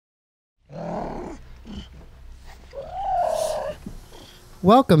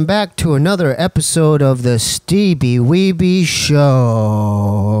Welcome back to another episode of the Steebee Weebee Show.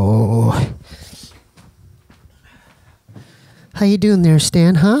 How you doing there,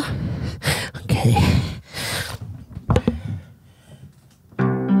 Stan, huh? Okay.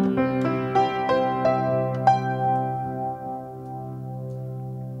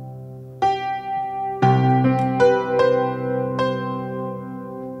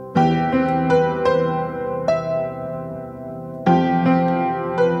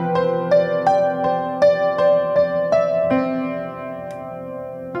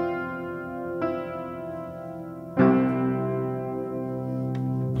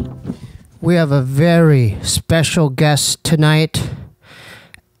 We have a very special guest tonight,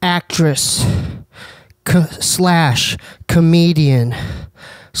 actress slash comedian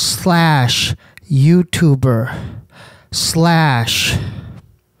slash YouTuber slash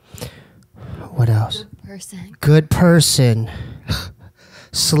what else? Good person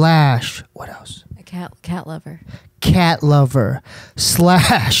slash what else? A cat lover. Cat lover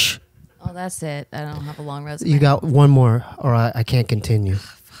slash. Oh, that's it. I don't have a long resume. You got one more, or I can't continue.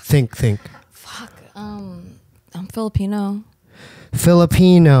 Think. Fuck. I'm Filipino.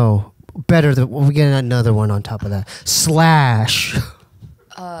 Filipino. Better than we get another one on top of that. Slash.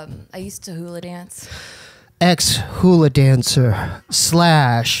 I used to hula dance. Ex hula dancer.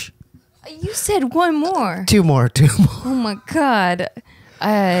 Slash. You said one more. Two more. Oh my god.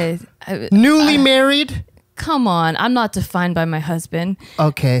 Newly married. Come on. I'm not defined by my husband.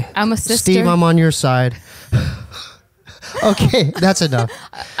 Okay. I'm a sister. Steve, I'm on your side. Okay, that's enough.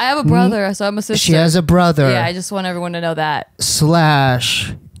 I have a brother, so I'm a sister. She has a brother. Yeah, I just want everyone to know that.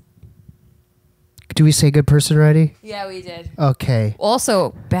 Slash. Do we say good person already? Yeah, we did. Okay.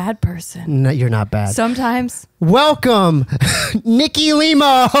 Also, bad person. No, you're not bad. Sometimes. Welcome, Nikki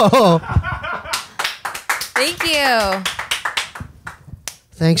Limo. Thank you.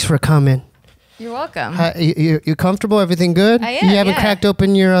 Thanks for coming. You're welcome. You comfortable? Everything good? I am, You haven't cracked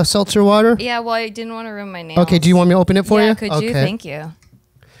open your seltzer water? Yeah, well, I didn't want to ruin my nails. Okay, do you want me to open it for you? Could you? Thank you.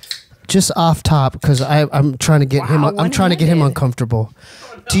 Just off top, because I'm trying to get him. I'm trying to get him uncomfortable.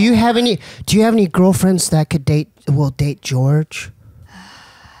 Do you have any girlfriends that could date George?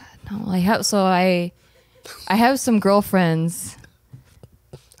 No, I have. So I have some girlfriends.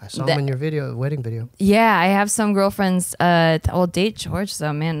 I saw him in your wedding video. Yeah, I have some girlfriends that will date George.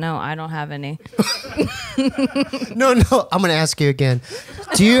 So man, no, I don't have any. No, I'm gonna ask you again.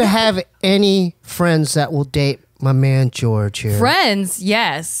 Do you have any friends that will date my man George here? Friends,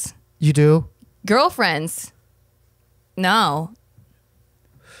 yes. You do? Girlfriends, no.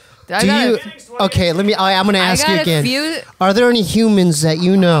 Okay, I'm gonna ask you again. Are there any humans that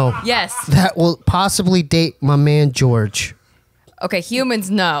you know? Yes. That will possibly date my man George? Okay,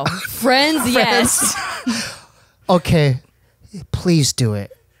 humans, no. Friends, yes. Okay, please do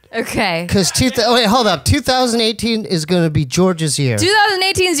it. Okay. Because wait, hold up. 2018 is going to be George's year.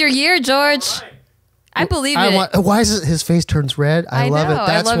 2018 is your year, George. I believe it. Why is his face turns red? I love it.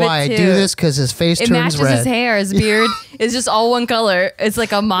 That's why I do this, because his face turns red. It matches his hair, his beard. It's just all one color. It's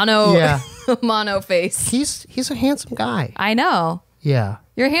like a mono, mono face. He's a handsome guy. I know. Yeah.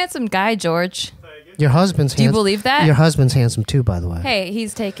 You're a handsome guy, George. Your husband's handsome. Do you believe that? Your husband's handsome too, by the way. Hey,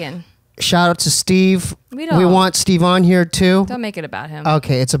 he's taken. Shout out to Steve. We want Steve on here too. Don't make it about him.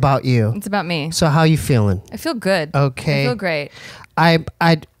 Okay, it's about you. It's about me. So how you feeling? I feel good. Okay. I feel great.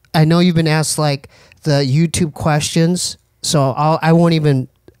 I know you've been asked like the YouTube questions, so I won't even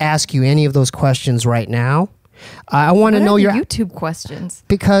ask you any of those questions right now. I want to know your YouTube questions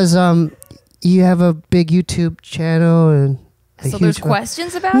because you have a big YouTube channel and. So there's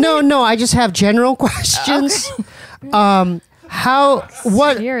questions about it? No, I just have general questions. Okay.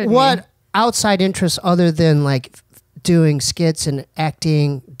 What outside interests other than like doing skits and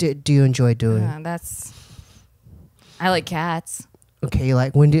acting do you enjoy doing? I like cats. Okay,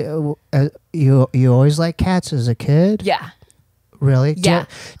 like when do you always like cats as a kid? Yeah. Really? Yeah.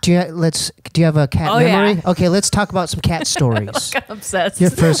 Do you have a cat memory? Yeah. Okay, let's talk about some cat stories. I'm obsessed. Your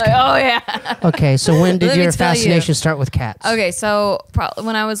first. Oh yeah. Okay, so when did your fascination start with cats? Okay, so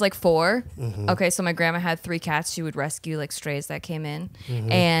when I was like 4. Mm-hmm. Okay, so my grandma had 3 cats. She would rescue like strays that came in,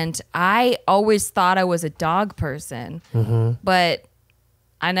 and I always thought I was a dog person, but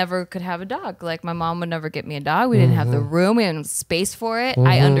I never could have a dog. Like my mom would never get me a dog. We didn't have the room. We didn't have space for it.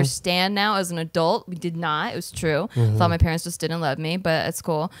 I understand now as an adult. We did not. It was true. Thought my parents just didn't love me, but it's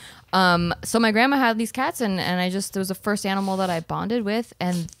cool. So my grandma had these cats and it was the first animal that I bonded with.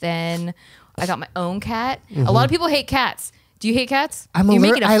 And then I got my own cat. A lot of people hate cats. Do you hate cats? You're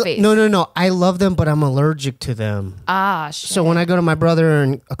making a face. No. I love them, but I'm allergic to them. Ah, shit. So when I go to my brother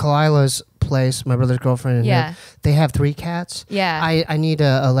and Kalila's place, my brother's girlfriend and Yeah. him, they have 3 cats. Yeah. I need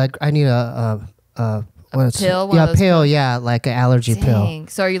a what's pill? One yeah, of those pill. pills? Yeah, like an allergy pill. Dang.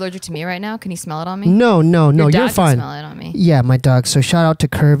 So are you allergic to me right now? Can you smell it on me? No, Your dog you're can fine. smell it on me. Yeah, my dog. So shout out to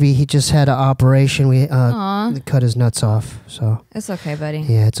Kirby. He just had an operation. We cut his nuts off. So It's okay, buddy.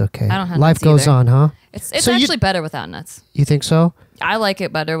 yeah, it's okay. I don't have Life nuts goes either. on, huh? It's So actually better without nuts. You think so? I like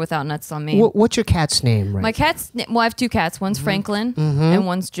it better without nuts on me. What's your cat's name? Right. My cat's, well, I have 2 cats. One's Franklin and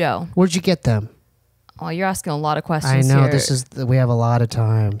one's Joe. Where'd you get them? Oh, you're asking a lot of I questions know here. we have a lot of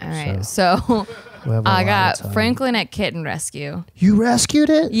time. All right. So So we have a lot I of got time. Franklin at Kitten Rescue. You rescued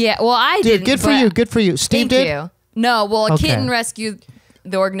it? Yeah. Well, I Dude, didn't. good for but- you. Good for you. Steve Thank did? you. No, well, Okay. Kitten Rescue,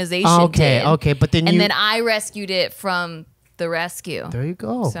 the organization Okay, did. okay, but then and you- then I rescued it from the rescue. There you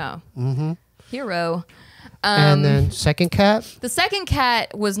go. So, hero. And then second cat? The second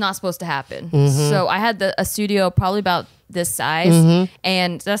cat was not supposed to happen. Mm-hmm. So I had a studio probably about this size,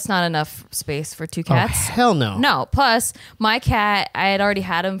 and that's not enough space for 2 Oh, cats. hell no. No. Plus, my cat, I had already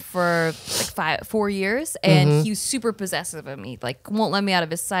had him for like 4 years, and he was super possessive of me. Like, won't let me out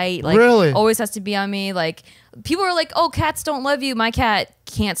of his sight. Like, Really? always has to be on me. Like, people are like, "Oh, cats don't love you." My cat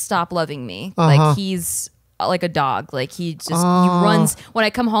can't stop loving me. Like, he's like a dog. Like, he runs when I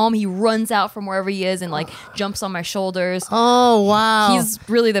come home. He runs out from wherever he is and like jumps on my shoulders. Oh, wow. He's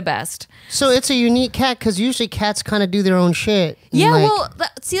really the best. So it's a unique cat because usually cats kind of do their own shit. Yeah, Like- well,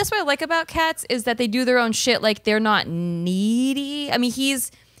 see, that's what I like about cats is that they do their own shit. Like, they're not needy. I mean,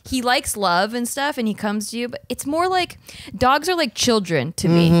 he likes love and stuff, and he comes to you, but it's more like dogs are like children to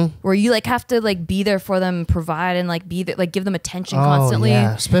me, where you like have to like be there for them, and provide, and like be there, like give them attention constantly.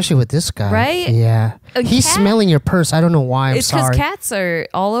 Yeah, especially with this guy. Right? Yeah. A He's cat- smelling your purse. I don't know why. I'm It's because sorry. cats are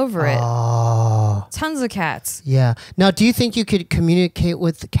all over it. Oh. Tons of cats. Yeah. Now, do you think you could communicate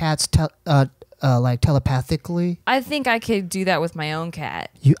with the cats like telepathically? I think I could do that with my own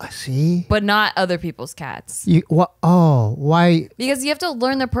cat, You see? but not other people's cats. You what? Oh, why? Because you have to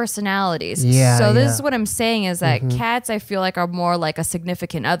learn their personalities. Yeah, So this yeah. is what I'm saying is that cats, I feel like, are more like a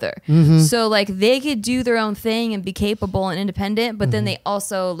significant other. Mm-hmm. So like they could do their own thing and be capable and independent, but then they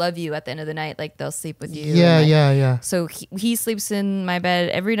also love you at the end of the night. Like they'll sleep with you. Mm-hmm. Yeah, and, like, yeah. So he sleeps in my bed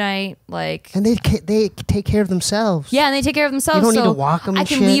every night. Like And they take care of themselves. yeah, and they take care of themselves. You don't need so to walk 'em I and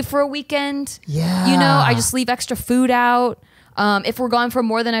can shit. leave for a weekend. Yeah. You know, I just leave extra food out. If we're gone for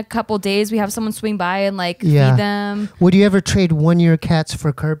more than a couple days, we have someone swing by and like Yeah. feed them. Would you ever trade 1 year cats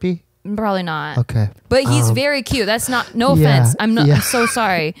for Kirby? Probably not. Okay. But he's very cute. That's not no Yeah, offense. I'm not. yeah. I'm so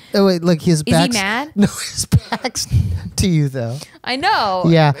sorry. Oh wait, like his Is he back's mad? No, his back's to you though. I know.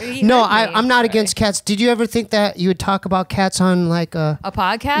 Yeah. He No, heard me. I'm not against cats. Did you ever think that you would talk about cats on like a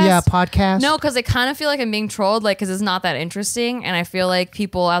podcast. yeah podcast? No, because I kind of feel like I'm being trolled, like because it's not that interesting, and I feel like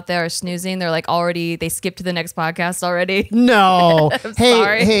people out there are snoozing. They're like they skipped to the next podcast already. No. hey,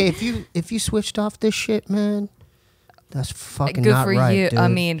 sorry. hey, if you switched off this shit, man, that's fucking Good not for right, you. dude. I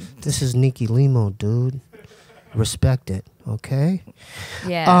mean, this is Nikki Limo, dude. Respect it, okay?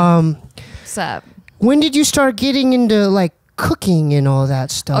 yeah. What's up? When did you start getting into like cooking and all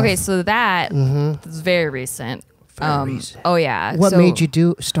that stuff? Okay, so that is very recent. Very recent. Oh yeah. What made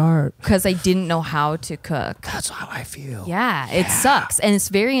you start? Because I didn't know how to cook. That's how I feel. Yeah, it sucks. And it's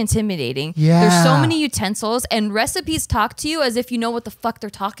very intimidating. Yeah. There's so many utensils, and recipes talk to you as if you know what the fuck they're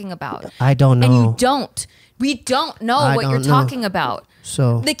talking about. I don't know. And you don't. We don't know I what don't you're know. talking about.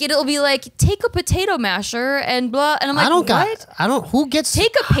 So Like, it'll be like, take a potato masher and blah. And I'm like, what? Who gets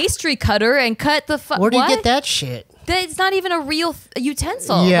Take a pastry cutter and cut the fuck. Where do you get that shit? It's not even a real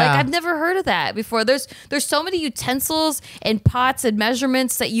utensil. Yeah. Like, I've never heard of that before. There's so many utensils and pots and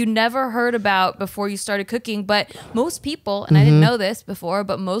measurements that you never heard about before you started cooking. But most people, and I didn't know this before,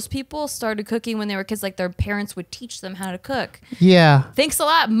 but most people started cooking when they were kids. Like, their parents would teach them how to cook. Yeah. Thanks a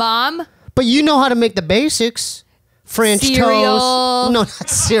lot, Mom. But you know how to make the basics. French Cereal. toast. No, not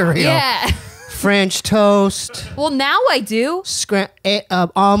cereal. Yeah. French toast. Well, now I do.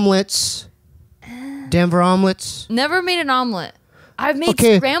 Omelets. Denver omelets. Never made an omelet. I've made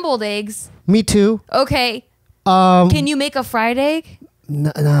Okay. scrambled eggs. Me too. Okay. Can you make a fried egg?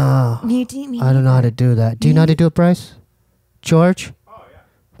 No. Me I don't know how to do that. Do you know how to do it, Bryce? George?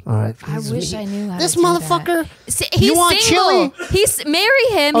 All right. I wish I knew how This to do motherfucker. that. He's You want single. chili? He's marry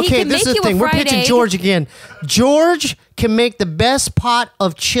him. He Okay, can this make is you the thing. a We're fried pitching egg. George again. George can make the best pot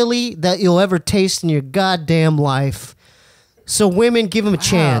of chili that you'll ever taste in your goddamn life. So women, give him a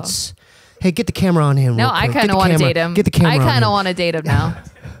chance. Hey, get the camera on him. No, real I quick. kind Get of the want to camera- date him. Get the camera I on kind of him. want to date him now.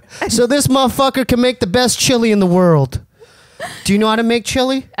 So this motherfucker can make the best chili in the world. Do you know how to make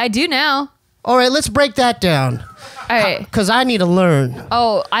chili? I do now. All right, let's break that down. right. Because I need to learn.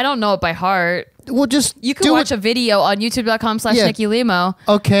 Oh, I don't know it by heart. Well, just You can watch a video on youtube.com/Nikki Yeah. Limo.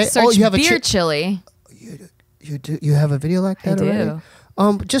 Okay. Search you have beer a chili. You do. You have a video like that I already?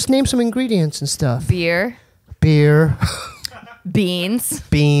 do. Just name some ingredients and stuff. Beer, Beer, beans,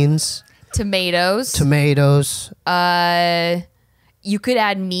 beans, tomatoes. tomatoes. You could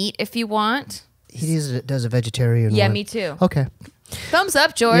add meat if you want. He does a vegetarian Yeah, one. me too. Okay. Thumbs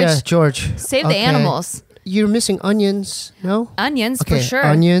up, George. Yeah, George. Save the Okay. animals. You're missing onions, no? Onions Okay, for sure.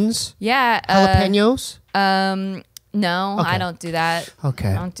 onions. Yeah. Jalapenos? No, Okay. I don't do that. Okay.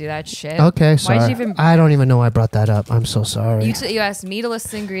 I don't do that shit. Okay, sorry. Why'd you even? I don't even know I brought that up. I'm so sorry. You asked me to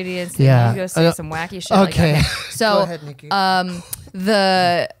list the ingredients. Yeah. And you go say some wacky shit. okay. Like, so, Go ahead, Nikki.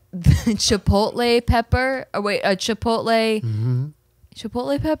 the chipotle pepper. Oh wait, a chipotle. Mm-hmm.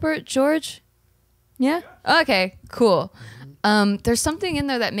 Chipotle pepper, George. Yeah. Okay. Cool. There's something in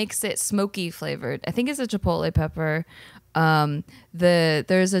there that makes it smoky flavored. I think it's a chipotle pepper.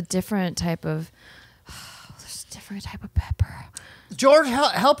 There's a different type of. There's a different type of pepper. George,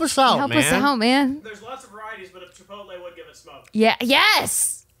 help us out, Help man. us out, man. There's lots of varieties, but if Chipotle would give it smoke. Yeah.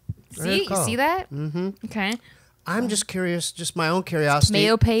 Yes. Very See, cool. you see that? Mm-hmm. Okay. I'm just curious, just my own curiosity.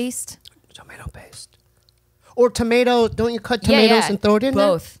 Tomato paste. Tomato paste. Or tomato, don't you cut tomatoes and throw it in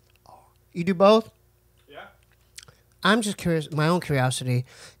both. there? You do both? Yeah. I'm just curious, my own curiosity,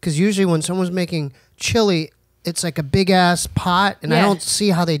 because usually when someone's making chili, it's like a big-ass pot, and I Yeah. don't see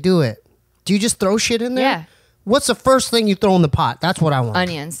how they do it. Do you just throw shit in there? Yeah. What's the first thing you throw in the pot? That's what I want.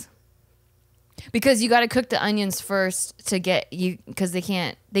 Onions. Because you got to cook the onions first to get you, because they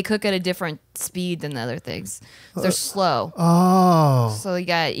cook at a different speed than the other things. They're slow. Oh. So you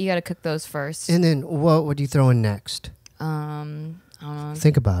got to cook those first. And then what would you throw in next? I don't know.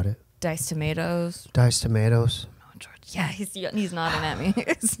 Think about it. Diced tomatoes. Diced tomatoes. Oh, George. Yeah, he's nodding at me.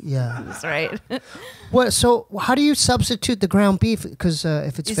 Yeah. That's right. What? So how do you substitute the ground beef? Because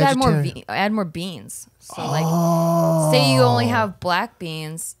if it's Just add vegetarian, add more beans. So like, say you only have black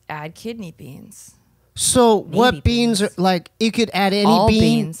beans, add kidney beans. so what Navy beans are like? You could add any All bean?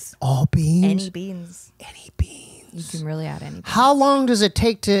 beans. All beans. Any beans. Any beans. You can really add any beans. How long does it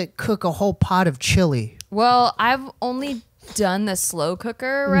take to cook a whole pot of chili? Well, I've only done the slow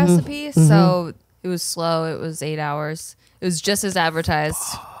cooker Mm-hmm. recipe, so it was slow. It was 8 hours. It was just as advertised.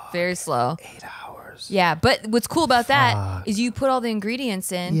 Very slow. 8 hours. Yeah, but what's cool about that is you put all the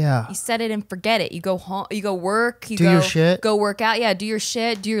ingredients in. Yeah. You set it and forget it. You go home. You go work. You Do go your shit? Go work out. Yeah. Do your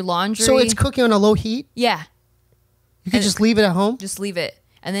shit. Do your laundry. So it's cooking on a low heat. yeah. You can just leave it at home. Just leave it.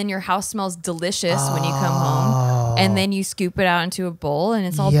 And then your house smells delicious when you come home. And then you scoop it out into a bowl and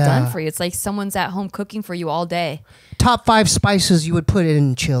it's all Yeah. done for you. It's like someone's at home cooking for you all day. Top 5 spices you would put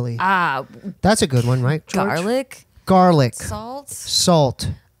in chili. That's a good one, right? George? Garlic, Garlic. salt, Salt.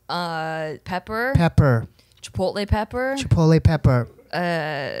 pepper, Pepper. chipotle pepper. Chipotle pepper.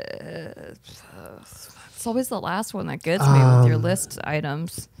 It's always the last one that gets me with your list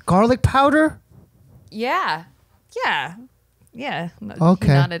items. Garlic powder. Yeah. Yeah. Yeah. No, Okay.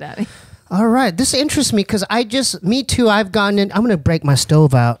 He nodded at me. All right. This interests me because me too, I've gotten in. I'm going to break my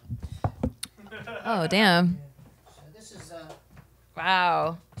stove out. Oh, damn. This is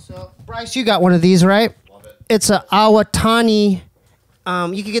Wow. So, Bryce, you got one of these, right? Love it. It's a awatani.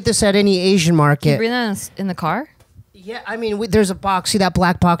 You can get this at any Asian Can you market. bring that in the car? Yeah, I mean, there's a box. See that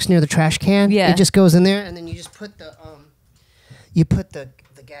black box near the trash can? Yeah. It just goes in there, and then you just put the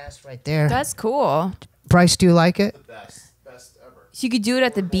the gas right there. That's cool. Bryce, do you like it? Best ever. So you could do it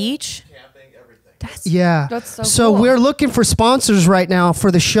at the beach? Camping, everything. That's Yeah. That's so cool. we're looking for sponsors right now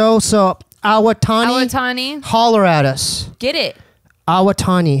for the show. So Awatani, Awatani. holler at us. Get it.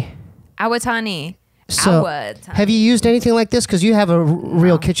 Awatani. Awatani. So, Awatani. have you used anything like this? Because you have a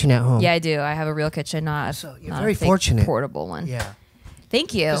real kitchen at home. Yeah, I do. I have a real kitchen, not, So you're not very a fake fortunate. portable one. Yeah.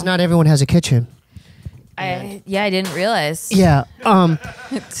 Thank you. Because not everyone has a kitchen. I didn't realize. Yeah.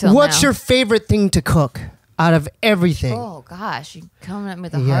 Till What's now. your favorite thing to cook out of everything? Oh gosh, you coming at me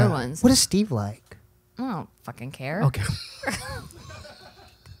with the hard ones. What does Steve like? I don't fucking care. Okay.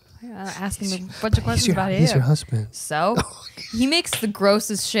 Asking me a bunch of questions about it. He's your husband. So he makes the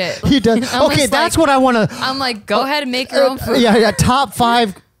grossest shit. He does. I'm Okay, just that's like- what I want to. I'm like, go ahead and make your own food. Yeah, top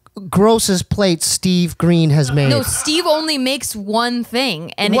 5 grossest plates Steve Green has made. No, Steve only makes one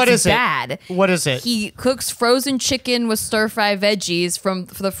thing, and What it's is it? bad. What is it? He cooks frozen chicken with stir-fry veggies from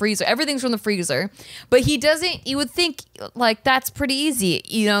the freezer. Everything's from the freezer, but he doesn't. You would think like that's pretty easy.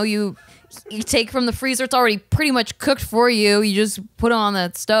 You know, you take from the freezer. It's already pretty much cooked for you. You just put it on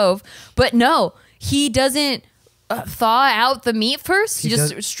the stove. But no, he doesn't. Thaw out the meat first,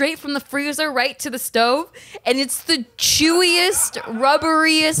 just straight from the freezer right to the stove, and it's the chewiest,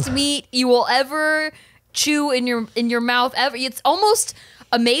 rubberiest meat you will ever chew in your mouth ever. It's almost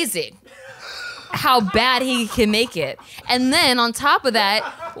amazing how bad he can make it. And then on top of that,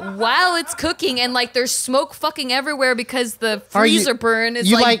 while it's cooking and like there's smoke fucking everywhere because the freezer burn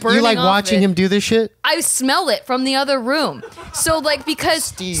is like burning you like off watching him do this shit? I smell it from the other room. So like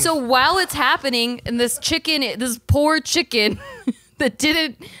so while it's happening and this poor chicken that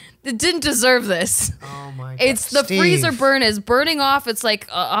didn't deserve this. Oh my God. It's the freezer burn is burning off. It's like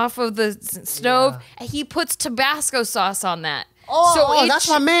off of the stove. And he puts Tabasco sauce on that. Oh, that's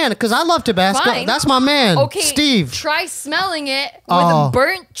my man, because I love Tabasco. Fine. That's my man, Okay, Steve. try smelling it with a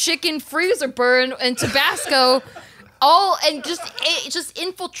burnt chicken freezer burn and Tabasco, it just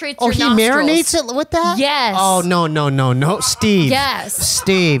infiltrates your nostrils. Oh, he marinates it with that? Yes. Oh, no, Steve. Yes.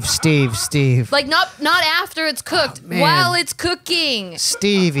 Steve. Like not after it's cooked, man. while it's cooking.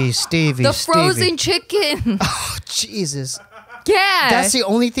 Stevie. The frozen chicken. Oh, Jesus. Yeah. That's the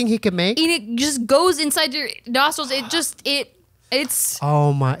only thing he can make? And it just goes inside your nostrils. It's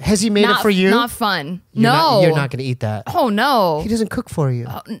Oh my! Has he made it for you? Not fun. You're No. you're not gonna eat that. Oh no. He doesn't cook for you.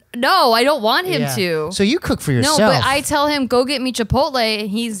 No, I don't want him Yeah. to. So you cook for yourself. No, but I tell him go get me Chipotle, and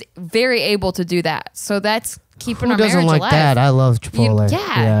he's very able to do that. So that's keeping Who our doesn't marriage like alive. that? I love Chipotle.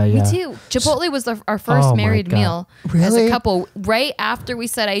 Yeah, me too. Chipotle was our first Oh my married God. meal as Really? a couple. Right after we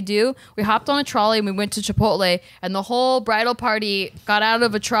said I do, we hopped on a trolley and we went to Chipotle, and the whole bridal party got out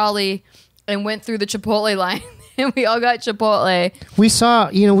of a trolley and went through the Chipotle line. And we all got Chipotle. We saw,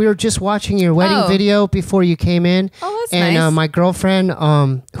 we were just watching your wedding Oh. video before you came in. Oh, that's and nice. my girlfriend,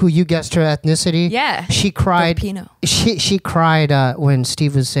 who you guessed her ethnicity, Yeah. she cried. Filipino. She cried when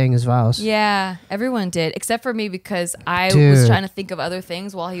Steve was saying his vows. Yeah, everyone did, except for me because I Dude. was trying to think of other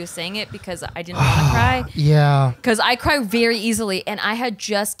things while he was saying it because I didn't want to cry. Yeah. Because I cry very easily, and I had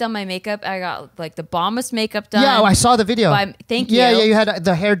just done my makeup. I got like the bombest makeup done. Yeah, I saw the video. Thank Yeah, you. you had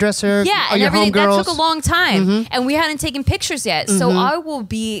the hairdresser. Yeah, and your everything that homegirls. took a long time, and we hadn't taken pictures yet. So I will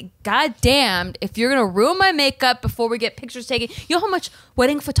be goddamned if you're gonna ruin my makeup before we get pictures taken. You know how much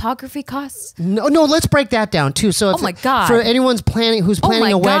wedding photography costs? No, let's break that down too. So, if, my God. for anyone's who's planning my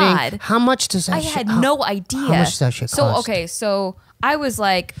a wedding, God. how much does that? I had no idea. How much does that shit So cost? okay, so I was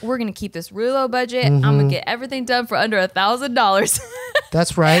like, we're gonna keep this real low budget. I'm gonna get everything done for under $1,000.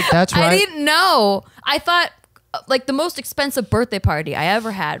 That's right. That's right. I didn't know. I thought like the most expensive birthday party I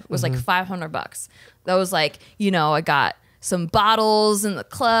ever had was like $500. That was like, I got some bottles in the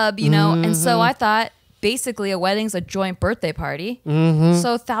club, and so I thought basically a wedding's a joint birthday party. So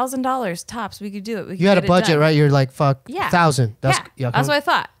 $1,000 tops, we could do it. You had a budget, right? You're like, fuck, Yeah. 1,000. That's what I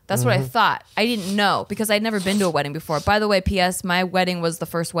thought. That's what I thought. I didn't know because I'd never been to a wedding before. By the way, P.S. My wedding was the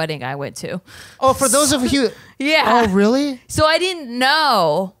first wedding I went to. Oh, for those of you. Yeah. Oh, really? So I didn't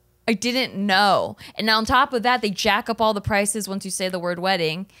know. And now on top of that, they jack up all the prices once you say the word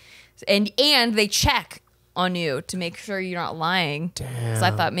wedding. And they check on you to make sure you're not lying. Damn. So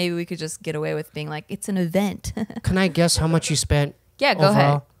I thought maybe we could just get away with being like, it's an event. Can I guess how much you spent? Yeah, go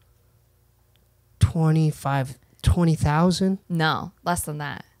ahead. 20,000? No, less than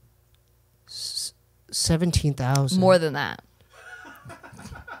that. 17,000. More than that.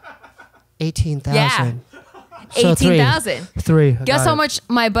 18,000. Yeah. So 18,000. Three. I Guess got how it. much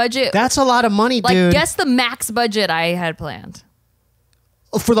my budget, That's a lot of money, like dude. guess the max budget I had planned.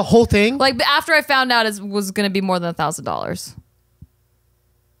 For the whole thing? Like after I found out it was going to be more than $1,000.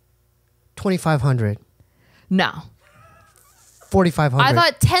 2,500. No. 4,500. I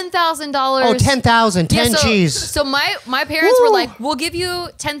thought $10,000. Oh, 10,000. 10 G's. So my parents Woo. were like, we'll give you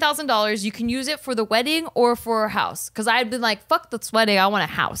 $10,000. You can use it for the wedding or for a house. Because I had been like, fuck this wedding. I want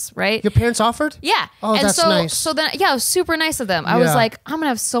a house, right? Your parents offered? Yeah. Oh, and that's so, nice. So then, yeah, it was super nice of them. I was Yeah. like, I'm going to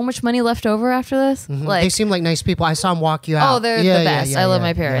have so much money left over after this. Like, They seem like nice people. I saw them walk you out. oh, they're Yeah, the yeah, best. yeah, I love yeah,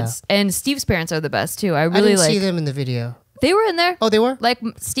 my parents. And Steve's parents are the best too. I Yeah. I really didn't like. see them in the video. They were in there. Oh, they were? Like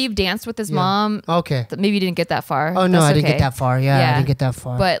Steve danced with his mom. Okay. Maybe you didn't get that far. Oh, no, That's I didn't okay. get that far. Yeah, I didn't get that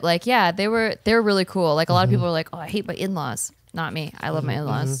far. But like, yeah, they were really cool. Like a lot of people are like, oh, I hate my in-laws. Not me. I love my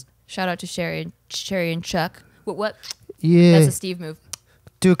in-laws. Shout out to Sherry and Chuck. What? Yeah. That's a Steve move.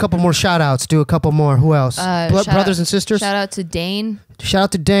 Do a couple more shout outs. Do a couple more. Who else? Shout Brothers out- and sisters? Shout out to Dane, Shout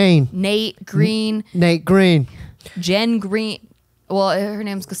out to Dane. Nate Green, Nate Green. Jen Green. Well, her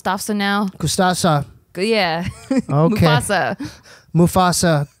name's Gustafson now. Gustasa. Yeah. Okay.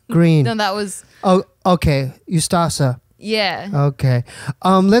 Mufasa Green. No, that was, Oh, okay. Ustasa. yeah. Okay.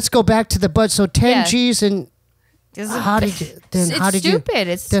 Let's go back to the budget. So 10 Yeah. G's and how did you It's how did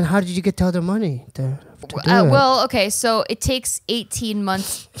stupid. then how did you get the other money to do it? Well, okay, so it takes 18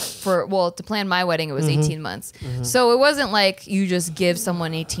 months to plan my wedding, it was 18 months. So it wasn't like you just give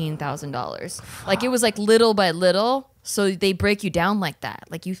someone $18,000. Like it was like little by little. So they break you down like that.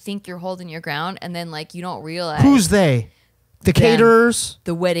 Like you think you're holding your ground, and then like you don't realize Who's they? The Them. caterers?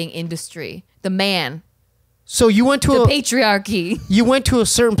 the wedding industry, the man, So you went to the a patriarchy. you went to a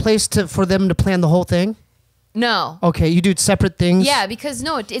certain place for them to plan the whole thing? No. Okay, you do separate things? Yeah, because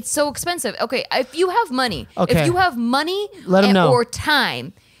no, it's so expensive. Okay, if you have money, Okay. if you have money Let 'em know. or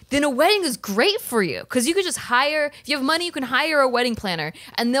time, then a wedding is great for you because you could just hire. If you have money, you can hire a wedding planner,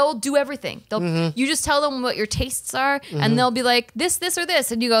 and they'll do everything. You just tell them what your tastes are, and they'll be like this, or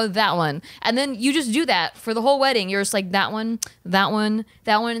this, and you go that one, and then you just do that for the whole wedding. You're just like that one, that one,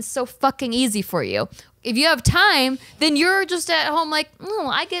 that one. It's so fucking easy for you. If you have time, then you're just at home like,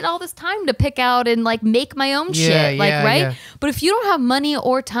 I get all this time to pick out and like make my own shit. Like, right? Yeah. But if you don't have money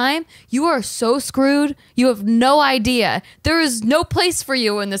or time, you are so screwed. You have no idea. There is no place for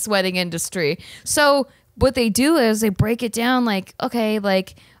you in this wedding industry. So what they do is they break it down like, okay,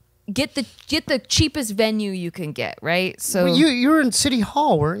 like get the cheapest venue you can get, right? So Well, you were in City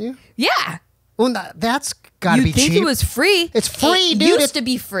Hall, weren't you? yeah. Well, that's got to You be think cheap. it was free? It's free, it dude. Used It's- to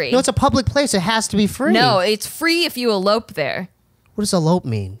be free. No, it's a public place. It has to be free. No, it's free if you elope there. What does elope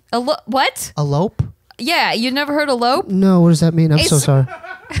mean? What? Elope? Yeah, you never heard elope? No, what does that mean? I'm so It's- sorry.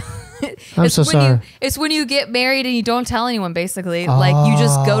 I'm so sorry. It's when you get married and you don't tell anyone, basically. Like, you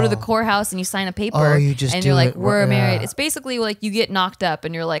just go to the courthouse and you sign a paper. Oh, you just and do you're like, it. we're married. Yeah. It's basically like you get knocked up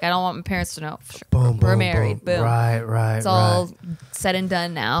and you're like, I don't want my parents to know. Boom, We're boom, married. boom. Boom. Right. It's all said and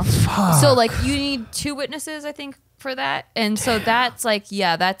done now. So, like, you need 2 witnesses, I think, for that. And so that's like,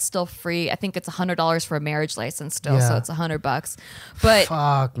 yeah, that's still free. I think it's $100 for a marriage license still. So Yeah. it's $100. But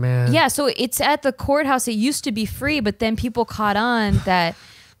Fuck, man. yeah, so it's at the courthouse. It used to be free, but then people caught on that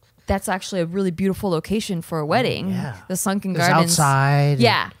that's actually a really beautiful location for a wedding. Yeah. The Sunken It's Gardens. outside.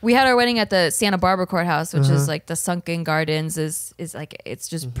 Yeah. We had our wedding at the Santa Barbara courthouse, which is like the Sunken Gardens is like, it's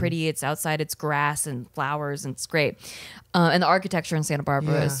just pretty. It's outside. It's grass and flowers and it's great. And the architecture in Santa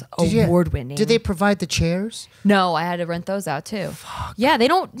Barbara is award winning. Did they provide the chairs? No, I had to rent those out too. Yeah, they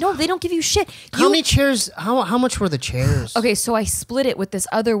don't give you shit. How many chairs? How much were the chairs? Okay, so I split it with this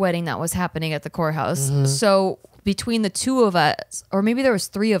other wedding that was happening at the courthouse. So between the 2 of us, or maybe there was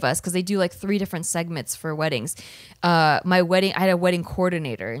 3 of us, because they do like 3 different segments for weddings. My wedding, I had a wedding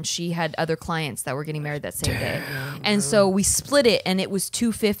coordinator, and she had other clients that were getting married that same day, and so we split it, and it was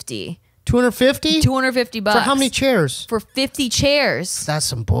 $250. 250? $250 For how many chairs? For 50 chairs. That's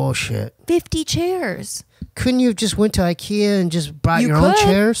some bullshit. 50 chairs. Couldn't you have just went to IKEA and just brought You your could, own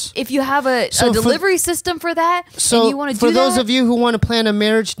chairs? if you have a So for- delivery system for that. So and you want to for do those that, of you who want to plan a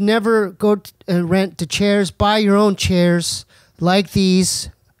marriage, never go rent the chairs. Buy your own chairs like these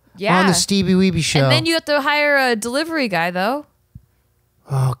on the Steebee Weebee Show. and then you have to hire a delivery guy though,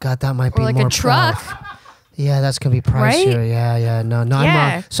 Oh God, that might be or like more a truck. Yeah, that's gonna be pricier. Right? Yeah. No. I'm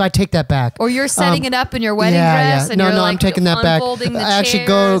Yeah. wrong. So I take that back. Or you're setting it up in your wedding dress, and No, you're no, like I'm taking that back. unfolding the Actually,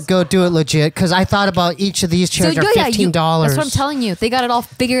 chairs. go do it legit because I thought about each of these chairs are $15. That's what I'm telling you. They got it all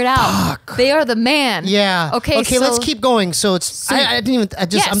figured out. They are the man. Yeah. Okay. Okay. Let's keep going. So it's. I didn't even.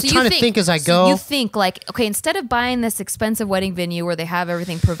 I'm so you trying to think as I go. So you think like, okay, instead of buying this expensive wedding venue where they have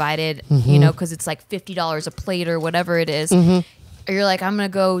everything provided, Mm-hmm. you know, because it's like $50 a plate or whatever it is, or you're like, I'm gonna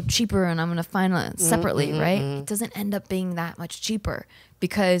go cheaper and I'm gonna find it separately, Mm-hmm, right? It doesn't end up being that much cheaper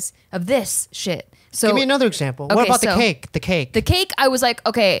because of this shit. So Give me another example. What Okay, about the so- cake? The cake. the cake, I was like,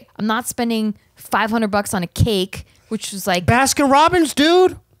 okay, I'm not spending $500 on a cake, which was like, Baskin Robbins,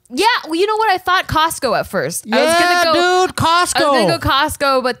 dude. yeah, well, you know what? I thought Costco at first. Yeah, I was gonna go, dude. Costco. I was gonna go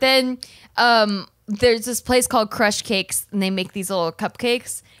Costco, but then there's this place called Crush Cakes, and they make these little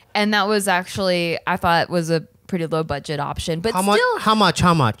cupcakes, and that was actually, I thought, was a pretty low budget option, but How much? still, How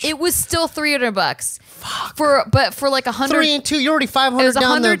much? it was still $300 for like 100. 3 and 2. You're already 500 It was down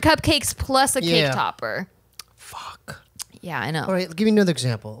 100 the. cupcakes plus a Yeah. cake topper. Fuck. Yeah, I know. All right, give me another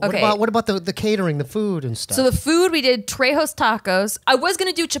example. Okay. What about the catering, the food and stuff? So the food, we did Trejo's Tacos. I was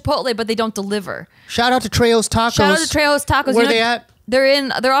gonna do Chipotle, but they don't deliver. Shout out to Trejo's Tacos. Shout out to Trejo's Tacos. Where You know, they at?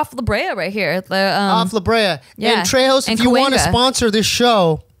 They're off La Brea right here. They're, Off La Brea. yeah. And Trejo's, if And you want to Cahuenga. sponsor this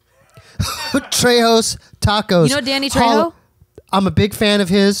show, Trejo's Tacos. You know Danny Trejo? I'm a big fan of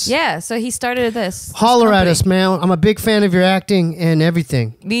his. Yeah, so he started this. Holler at company. us, man. I'm a big fan of your acting and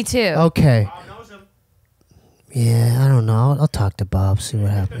everything. Me too. Okay. Bob knows him. Yeah, I don't know. I'll talk to Bob. See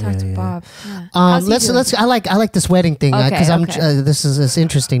what happens. Talk Yeah, to yeah. Bob. Yeah. How's he doing? Let's. I like this wedding thing Okay, because I'm. okay. This is it's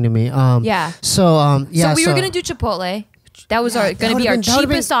interesting to me. Yeah. So yeah. So we were gonna do Chipotle. That was Yeah, gonna that be our would've been- that would've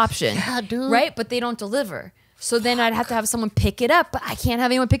been- cheapest option. Yeah, dude. Right, but they don't deliver. So then I'd have to have someone pick it up, but I can't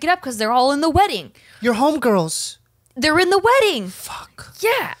have anyone pick it up because they're all in the wedding. Your homegirls. They're in the wedding. Fuck.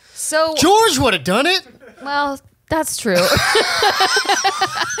 Yeah. So George would have done it. well, that's true.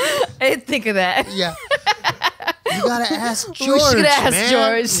 I didn't think of that. Yeah. You gotta ask George. should ask man.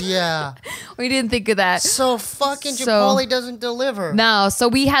 George. Yeah. We didn't think of that. So fucking So- Chipotle doesn't deliver. No, so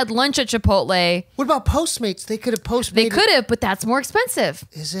we had lunch at Chipotle. What about Postmates? They could have Postmated. They could have, but that's more expensive.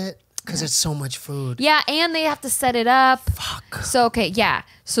 Is it? Because it's so much food. Yeah, and they have to set it up. Fuck. So okay, yeah.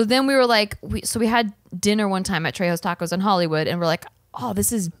 So then we were like, we had dinner one time at Trejo's Tacos in Hollywood, and we're like, oh,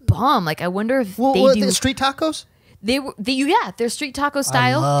 this is bomb. Like, I wonder if they do the street tacos? they're street taco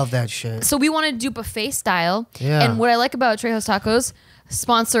style. I love that shit. So we wanted to do buffet style. Yeah. And what I like about Trejo's Tacos,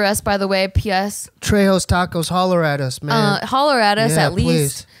 sponsor us, by the way, P.S. Trejo's Tacos, holler at us, man. Holler at us Yeah, at least.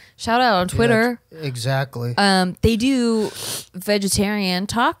 please. Shout out on Twitter. Yeah, exactly. They do vegetarian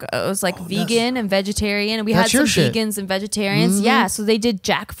tacos, like vegan and vegetarian. And we had That's some your shit. vegans and vegetarians. Yeah, so they did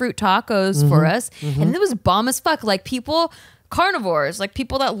jackfruit tacos for us. And it was bomb as fuck. Like people, carnivores, like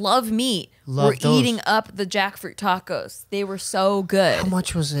people that love meat, Love were those. eating up the jackfruit tacos. They were so good. How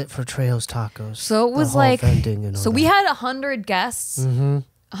much was it for Trejo's Tacos? So it The was whole like, vending and all so we that. had 100 guests.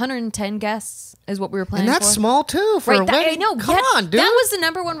 110 guests is what we were planning And that's for. small too for a Right, that, I wedding. know. Come Yeah, on, dude. That was the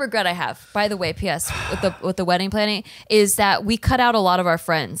number one regret I have. By the way, P.S. with the wedding planning is that we cut out a lot of our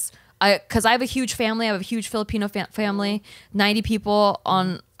friends. Because I have a huge family. I have a huge Filipino family. 90 people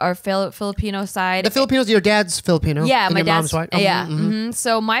on our Filipino side. The Filipinos, your dad's Filipino. Yeah, and my your dad's mom's white. yeah.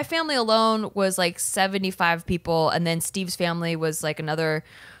 So my family alone was like 75 people, and then Steve's family was like another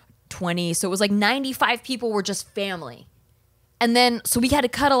 20. So it was like 95 people were just family. And then, so we had to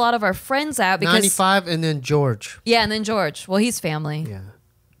cut a lot of our friends out because 95 and then George. yeah, and then George. Well, he's family. Yeah.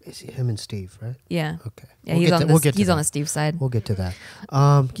 Is he him and Steve, right? Yeah. Okay. Yeah, We'll he's get on to- we'll the get to he's on that. the Steve side. We'll get to that.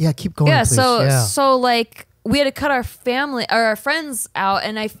 Yeah, keep going, Yeah. please. So yeah. so like we had to cut our family or our friends out,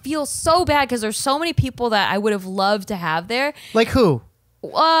 and I feel so bad because there's so many people that I would have loved to have there. Like who?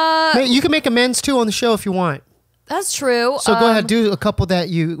 Uh, You can make amends too on the show if you want. that's true. So go ahead, do a couple that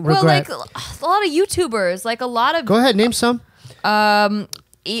you Well, regret. like a lot of YouTubers, like a lot of Go ahead, name some.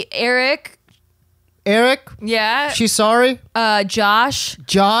 Eric. Eric, Yeah. she's sorry. Josh.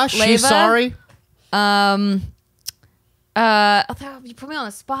 Josh, she's Leva? sorry. You put me on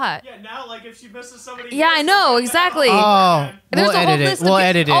the spot. Yeah, now, like, if she misses somebody. Yeah, I know, exactly. Oh, There's we'll a whole edit list it. We'll of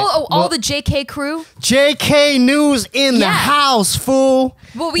edit it. all We'll- the JK crew. JK News in the Yeah. house, fool.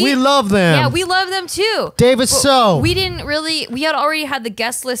 Well, we love them. Yeah, we love them too. David So. We didn't really. We had already had the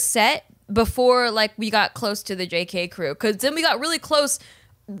guest list set before, like we got close to the JK crew, because then we got really close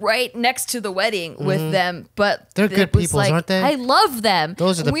right next to the wedding with them. But They're it good was peoples, aren't they? I love them.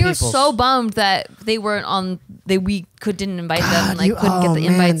 Those are the We were peoples. so bummed that they weren't on. We didn't invite them, and like you- couldn't get the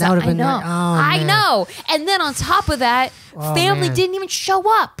man, invites that out. would've I been know. nice. Oh, I man. know. And then on top of that, family man. didn't even show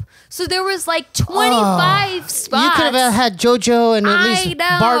up. So there was like 25 spots. You could have had JoJo and at I least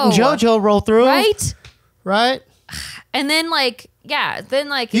know. Bart and JoJo roll through. right. Right? And then like then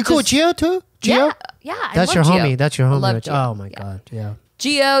like You it cool with just- Gio too? Gio? Yeah, I That's love your Gio. homie. That's your I homie. love right? Gio. Oh my Yeah. God. Yeah.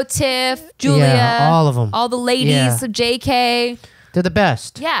 Gio, Tiff, Julia, Yeah, all of 'em. all the ladies, Yeah. so JK. They're the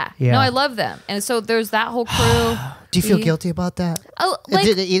best. Yeah. Yeah. No, I love them. And so there's that whole crew. Do you feel We- guilty about that? Like,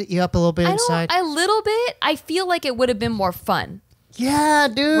 Did it eat you up a little bit I inside? don't, a little bit. I feel like it would have been more fun, Yeah,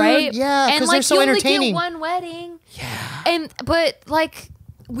 dude. right? Yeah, and because like they're so you only entertaining. get one wedding. Yeah. But like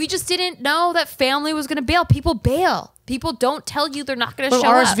we just didn't know that family was gonna bail. People bail. People don't tell you they're not gonna But show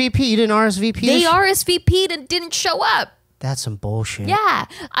up. RSVP, you didn't RSVP? They this- RSVP'd and didn't show up. That's some bullshit. Yeah,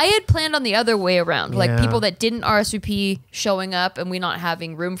 I had planned on the other way around, like Yeah. people that didn't RSVP showing up and we not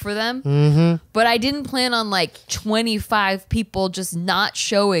having room for them. Mm-hmm. But I didn't plan on like 25 people just not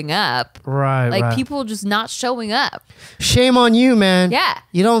showing up. Right, Like right. people just not showing up. Shame on you, man. Yeah.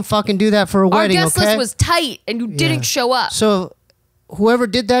 You don't fucking do that for a Our wedding, guest okay? list was tight and you didn't show up. So, whoever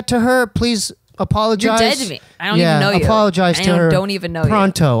did that to her, please apologize. You're dead to me. I don't even know you. Apologize I to her. don't even know you.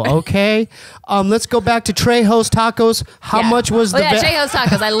 pronto, okay? Let's go back to Trejo's Tacos. How Yeah. much was Oh, the yeah, Trejo's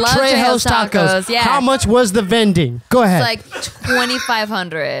Tacos. I love Trejo's Trejo's Tacos. Yeah. How much was the vending? Go ahead. It's like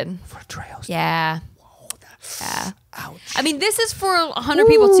 2,500. for Trejo's. Yeah. Yeah. Ouch. I mean, this is for 100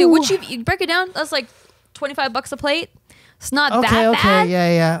 people too. Which you break it down, that's like $25 a plate. It's not Okay, that okay, bad.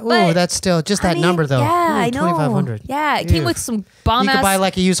 yeah. Ooh, but, that's still just I that mean, number though. Yeah, Ooh, I know. 2,500. Yeah, it came Ew. with some bomb You ass. could buy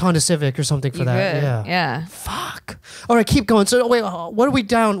like a used Honda Civic or something for You that. could, Yeah. yeah. Fuck. All right, keep going. So wait, what are we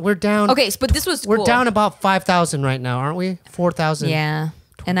down? We're down. Okay, but this was We're cool. down about 5,000 right now, aren't we? 4,000. Yeah,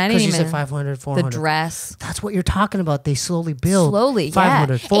 and I Because didn't you even said 500, the 400. dress. That's what you're talking about. They slowly build. Slowly,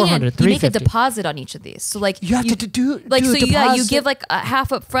 500, yeah. 400, and you make a 350. deposit on each of these. So like You have to do like do so a you deposit. give like a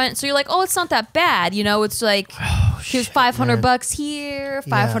half up front. So you're like, oh, it's not that bad, you know? It's like here's $500 here,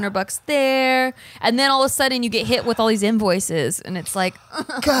 here, $500 there, and then all of a sudden you get hit with all these invoices, and it's like,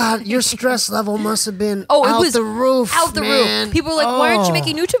 God, your stress level must have been it out was the roof. out the man. roof. People are like, why aren't you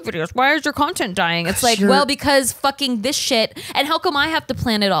making YouTube videos? Why is your content dying? It's like, well, because fucking this shit. And how come I have to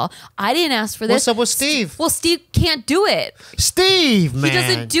plan it all? I didn't ask for this. What's up with Steve? Well, Steve can't do it. Steve, man. He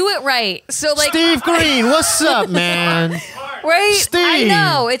doesn't do it right. So like, Steve Green, what's up, man? right? Steve. I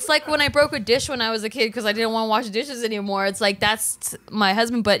know. It's like when I broke a dish when I was a kid because I didn't want to wash dishes anymore. It's like, that's my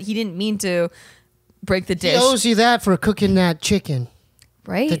husband, but he didn't mean to break the dish. He owes you that for cooking that chicken.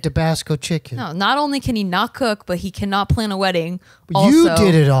 Right? The Tabasco chicken. No, not only can he not cook, but he cannot plan a wedding. You Also,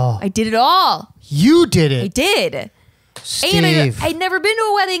 did it all. I did it all. You did it. I did. Steve. And I'd never been to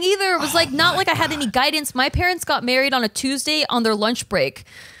a wedding either. It was like not like I had any guidance. My parents got married on a Tuesday on their lunch break.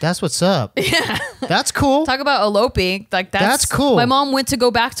 That's what's up. Yeah. That's cool. Talk about eloping. Like that's cool. My mom went to go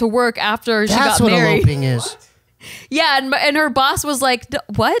back to work after she That's got what married. eloping is. Yeah, and her boss was like,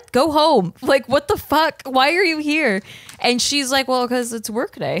 "What? Go home. Like, what the fuck? Why are you here?" And she's like, "Well, because it's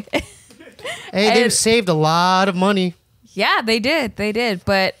work day." Hey, they've saved a lot of money. Yeah, they did. They did.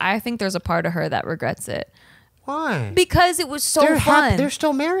 But I think there's a part of her that regrets it. Why? Because it was so they're fun. They're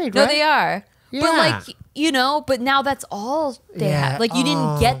still married, No, right? they are. Yeah. But like, you know, but now that's all they Yeah. have. Like you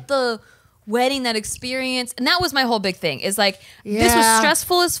didn't get the wedding, that experience. And that was my whole big thing is like, this was Yeah.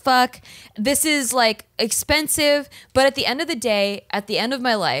 stressful as fuck. This is like expensive. But at the end of the day, at the end of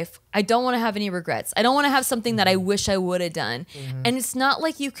my life, I don't want to have any regrets. I don't want to have something that I wish I would have done. And it's not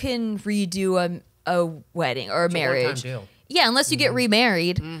like you can redo a wedding or a marriage. deal. Yeah, unless you get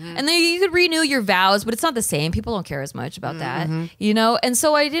remarried. And then you could renew your vows, but it's not the same. People don't care as much about that, you know? And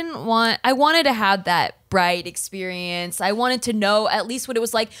so I wanted to have that bride experience. I wanted to know at least what it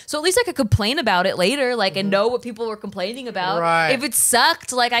was like. So at least I could complain about it later, like, and know what people were complaining about. Right. If it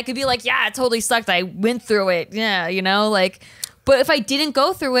sucked, like, I could be like, yeah, it totally sucked. I went through it. Yeah, you know, like, but if I didn't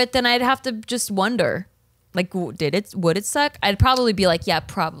go through it, then I'd have to just wonder. Like, would it suck? I'd probably be like, yeah, it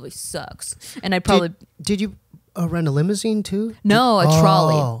probably sucks. And I'd probably... Did you rent a limousine too? No, a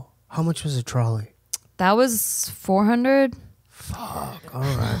trolley. Oh, how much was a trolley? That was $400. Fuck. All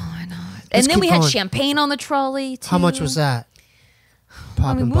right. Oh, I know. Let's And then keep we had going. champagne on the trolley too. How much was that?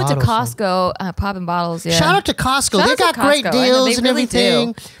 I mean, we went to Costco, popping bottles. Yeah. Shout out to Costco. Shout They out to got great Costco. I know, deals they and really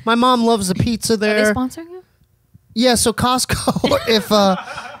everything. do. My mom loves the pizza Are they there. sponsoring you? Yeah, so Costco,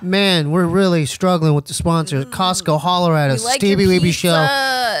 if man, we're really struggling with the sponsors. Costco, holler at us. like your Steebee Weebee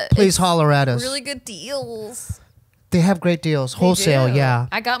pizza. Show. Please holler at us. Really good deals. They have great deals. Wholesale, do. yeah.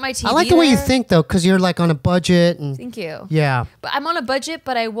 I got my TV. I like the way you there. think though, because you're like on a budget and Thank you. yeah. But I'm on a budget,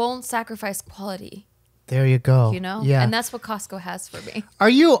 but I won't sacrifice quality. There you go. You know? Yeah. And that's what Costco has for me. Are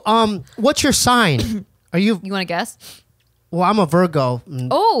you what's your sign? Are you You want to guess? well, I'm a Virgo.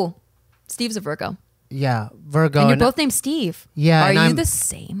 Oh, Steve's a Virgo. Yeah, Virgo. And you're both named Steve. Yeah, Are and you I'm- the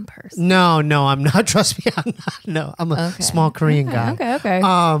same person? No, I'm not. Trust me, I'm not. No, I'm a Okay. small Korean guy. Okay.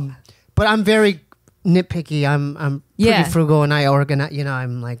 But I'm very nitpicky. I'm pretty Yeah. frugal and I organize. You know,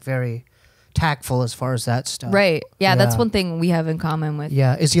 I'm like very tactful as far as that stuff. Right. Yeah, that's Yeah. one thing we have in common with.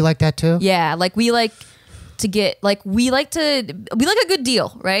 Yeah, is he like that too? Yeah, like we like to get like we like a good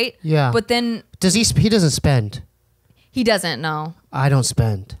deal, right? Yeah. But then Does he? He doesn't spend. he doesn't know. I don't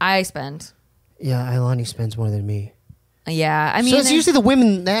spend. I spend. Yeah, Ilani spends more than me. Yeah, I mean, So it's usually the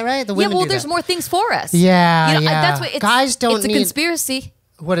women that right. The yeah. women. Well, do there's that. more things for us. Yeah, you know, yeah. That's what it's, Guys don't It's a need- conspiracy.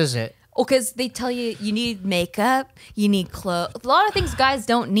 What is it? Oh, because they tell you need makeup, you need clothes. A lot of things guys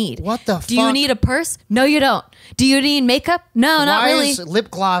don't need. What the Do you fuck? need a purse? No, you don't. Do you need makeup? No, not Why really. is lip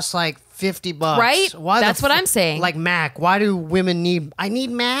gloss like $50? Right? Why the That's what I'm saying. Like Mac. Why do women need? I need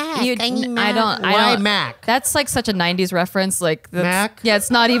Mac. You- I need I Mac. don't. Why Mac? That's like such a '90s reference. Like that's, Mac? Yeah,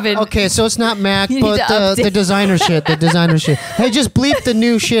 it's not even. Okay, so it's not Mac, You need but to the update. designer shit. The designer shit. Hey, just bleep the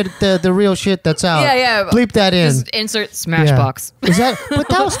new shit. The real shit that's out. Yeah, yeah. Bleep that in. Just insert Smashbox. Yeah. Is that? But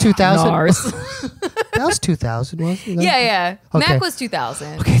that was 2000. Nars. That was 2000, wasn't it? Yeah, yeah. Okay. Mac was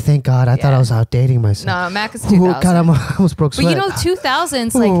 2000. Okay, thank God. I thought Yeah. I was outdating myself. No, Mac is Ooh, 2000. God, I almost broke But sweat. you know,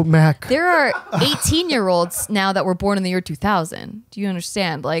 2000s, Ooh, like Mac. there are 18-year-olds now that were born in the year 2000. Do you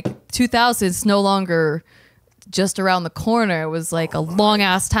understand? Like 2000 is no longer just around the corner. It was like a long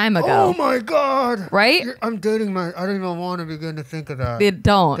ass time ago. Oh my God. Right? I'm dating my. I don't even want to begin to think of that. It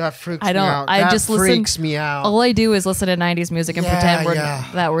don't. That freaks I don't. me out. I That just freaks listen. me out. All I do is listen to 90s music and Yeah, pretend yeah.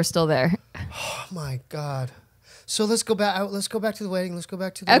 that we're still there. Oh my God. So let's go back. Let's go back to the wedding. Let's go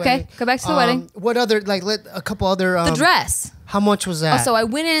back to the Okay, wedding. go back to the wedding. What other a couple other The dress. How much was that? So I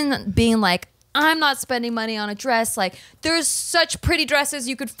went in being like, I'm not spending money on a dress. Like, there's such pretty dresses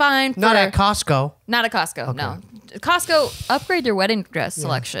you could find. Not for- at Costco. Not at Costco, no. Costco, upgrade your wedding dress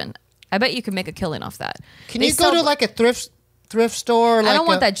selection. I bet you can make a killing off that. Can They you go sell- to like a thrift thrift store. I don't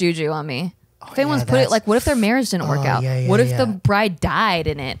want that juju on me. If anyone's put it, like, what if their marriage didn't work out? What if the bride died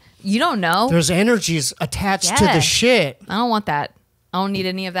in it? You don't know. There's energies attached to the shit. I don't want that. I don't need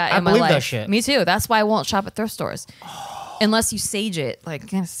any of that in my believe life. that shit. Me too. That's why I won't shop at thrift stores. Unless you sage it. Like,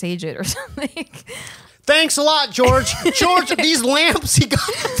 sage it or something. Thanks a lot, George. George, these lamps, he got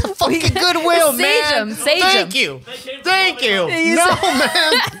the fucking goodwill, man. Sage Thank them. you. Thank you. No,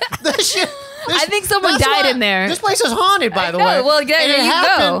 man. That shit. I think someone died in there. This place is haunted, by the way. Well, yeah, and there it you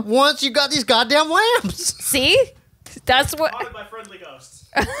happened go. once you got these goddamn lamps. See? That's what. Haunted by friendly ghosts.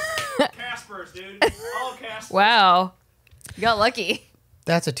 Caspers, dude. All Caspers. Wow. You got lucky.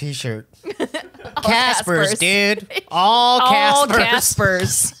 That's a t-shirt. Caspers. Dude. All Caspers.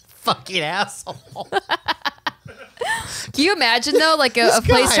 Caspers. Fucking asshole. Can you imagine, though, like a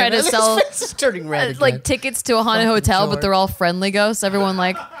place trying to sell His face is turning red like again. tickets to a haunted Fucking hotel, George. but they're all friendly ghosts? Everyone,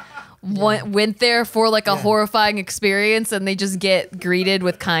 like, went there for, like, a horrifying experience, and they just get greeted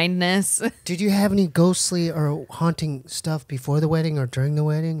with kindness. Did you have any ghostly or haunting stuff before the wedding or during the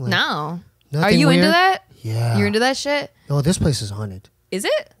wedding? Like, No. nothing Are you into weird? that? Yeah. You're into that shit? Oh, this place is haunted. Is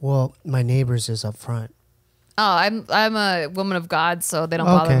it? Well, my neighbor's is up front. Oh, I'm a woman of God, so they don't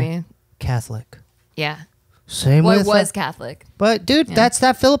bother me. Catholic. Yeah. Same Well, with it was Catholic. But dude, that's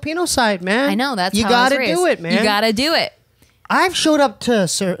that Filipino side, man. I know. That's you how I was gotta raised. do it, man. You gotta do it. I've showed up to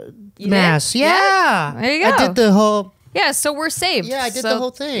You mass. did? Yeah. Yeah. There you I go. did the whole. Yeah, so we're saved. Yeah, I did So- the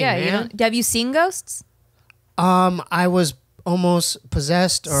whole thing, Yeah, man. have you seen ghosts? I was almost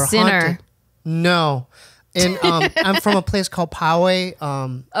possessed or Sinner. haunted. No. And I'm from a place called Poway.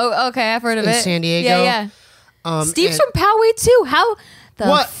 Oh, okay, I've heard of In it. San Diego. Yeah, yeah. Steve's and- from Poway too. How the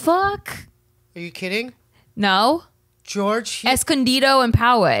What? fuck? Are you kidding? No. George? Escondido and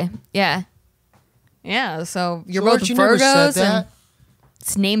Poway. Yeah. Yeah, so you're George, both you never said Virgos that. and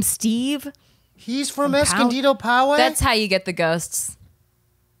it's named Steve. He's from Pow- Escondido, Poway? That's how you get the ghosts.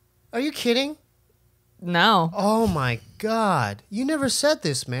 Are you kidding? No. Oh my God. You never said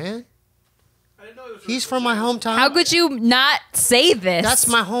this, man. I didn't know it was He's from my hometown. How could you not say this? That's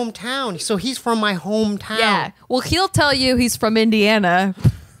my hometown. So he's from my hometown. Yeah. Well, he'll tell you he's from Indiana,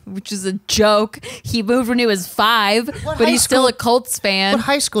 which is a joke. He moved when he was 5, What but high he's still school- a Colts fan. What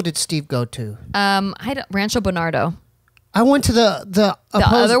high school did Steve go to? I don't, Rancho Bernardo. I went to the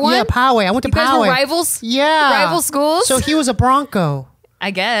other one? Yeah, Poway. I went to You guys Poway. were rivals? Yeah. Rival schools? So he was a Bronco. I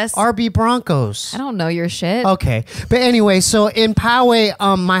guess. RB Broncos. I don't know your shit. Okay. But anyway, so in Poway,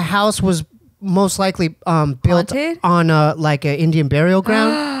 my house was most likely built Haunted? on like an Indian burial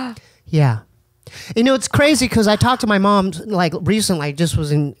ground. Yeah. You know, it's crazy because I talked to my mom like recently. I just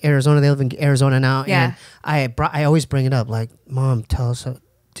was in Arizona. They live in Arizona now. Yeah. And I always bring it up like, Mom, tell us,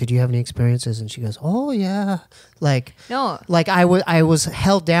 did you have any experiences? And she goes, oh, yeah. Like, No. like I was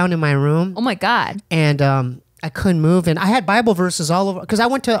held down in my room Oh my God. and I couldn't move. And I had Bible verses all over because I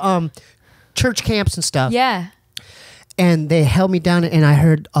went to church camps and stuff. Yeah. And they held me down,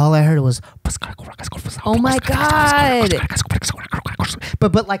 and all I heard was, Oh my God.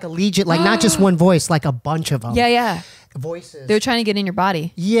 but like a legion, like not just one voice, like a bunch of them. Yeah, yeah. Voices. They're trying to get in your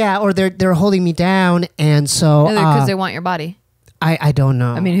body. Yeah, or they're holding me down, and so Because they want your body. I don't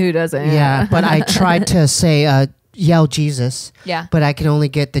know. I mean, who doesn't? yeah, but I tried to say yell Jesus. Yeah. but I can only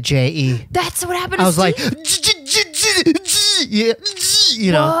get the JE. That's what happened to I was like, Steve. yeah,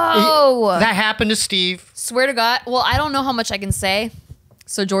 you know, Whoa. that happened to Steve. Swear to God. Well, I don't know how much I can say.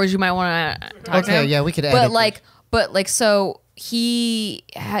 So George, you might want to talk to Okay, him. yeah, we could edit But like, so he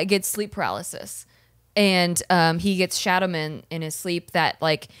gets sleep paralysis, and he gets shadow men in his sleep that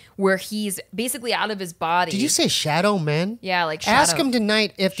like where he's basically out of his body. Did you say shadow men? Yeah, like Ask shadow. him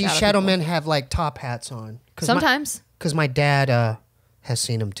tonight if these shadow shadow people. men have like top hats on. Sometimes. Because my dad has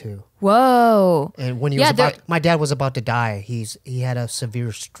seen them too. Whoa. And when he Yeah, was my dad was about to die. He had a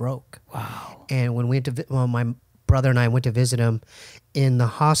severe stroke. Wow. And when we went to my brother and I went to visit him in the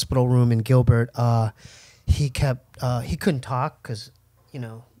hospital room in Gilbert, he couldn't talk because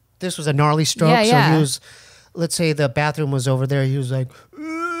this was a gnarly stroke. Yeah, yeah. So he was, let's say the bathroom was over there. He was like,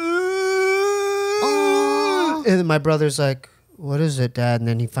 and then my brother's like, what is it, Dad? And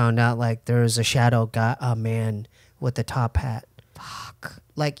then he found out like there is a shadow guy, a man with a top hat. Fuck.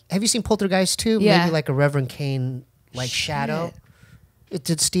 Like, have you seen Poltergeist 2? Yeah. Maybe like a Reverend Cain like shadow.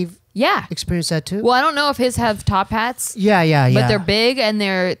 Did Steve Yeah. experience that too? Well, I don't know if his have top hats. Yeah. But they're big and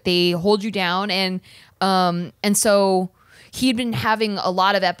they hold you down, and so he'd been having a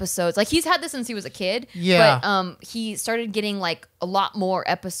lot of episodes. Like he's had this since he was a kid. Yeah. But he started getting like a lot more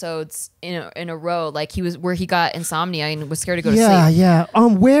episodes in a row. Like where he got insomnia and was scared to go to sleep. Yeah.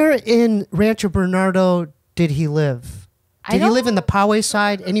 Where in Rancho Bernardo did he live? Did you live in the Poway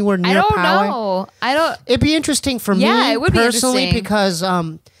side? Anywhere near Poway? I don't know. I don't. It'd be interesting for me It would personally be because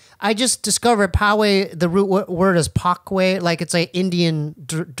I just discovered Poway, the root word is Pakway, like it's an Indian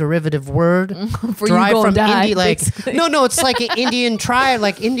derivative word. For you gonna die, India, like basically. no, it's like an Indian tribe,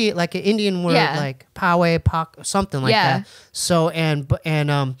 like an Indian word, like Poway, something like that. So and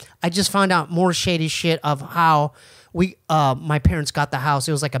I just found out more shady shit of how my parents got the house.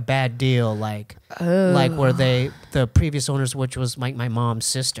 It was like a bad deal, like where the previous owners, which was my mom's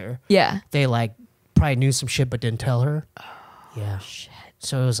sister, they like probably knew some shit but didn't tell her. Shit.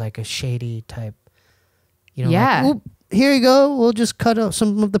 So it was like a shady type, like, well, here you go. We'll just cut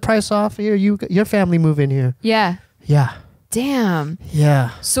some of the price off here. Your family move in here. Yeah. Damn. Yeah.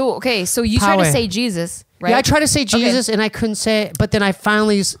 So okay, so you try to say Jesus, right? Yeah, I tried to say Jesus and I couldn't say it, but then I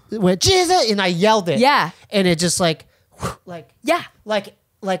finally went Jesus and I yelled it. Yeah. And it just like the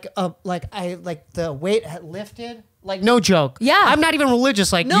weight had lifted. Like no joke. Yeah. I'm not even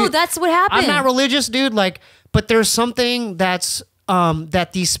religious. Like that's what happened. I'm not religious, dude. Like, but there's something that's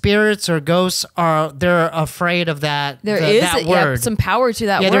that these spirits or ghosts they're afraid of that. There is that word. some power to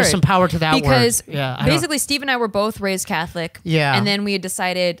that word. Yeah, there's some power to that because word. Yeah, basically Steve and I were both raised Catholic. Yeah. And then we had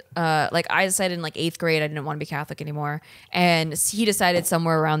decided, I decided in like 8th grade I didn't want to be Catholic anymore. And he decided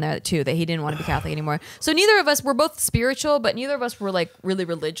somewhere around there too that he didn't want to be Catholic anymore. So neither of us were both spiritual, but neither of us were like really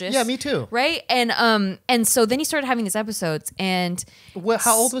religious. Yeah, me too. Right? And so then he started having these episodes and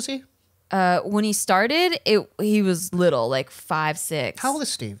how old was he? When he started, he was little, like 5, 6. How old is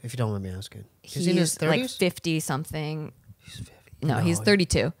Steve, if you don't mind me asking? Is he in his 30s? Like 50 something. He's 50. No, he's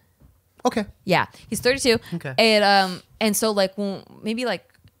 32. Okay. Yeah, he's 32. Okay. And so like maybe like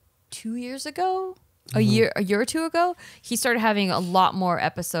 2 years ago, a year or two ago, he started having a lot more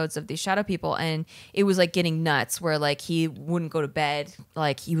episodes of these shadow people, and it was like getting nuts where like he wouldn't go to bed,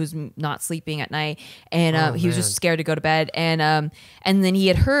 like he was not sleeping at night, and he was just scared to go to bed, and then he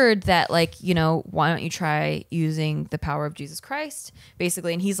had heard that like, why don't you try using the power of Jesus Christ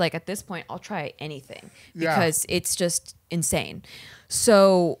basically, and he's like, at this point I'll try anything because it's just insane.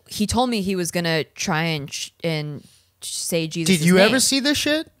 So he told me he was gonna try and say Jesus. Did you ever see this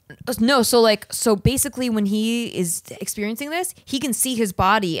shit? No, so basically when he is experiencing this, he can see his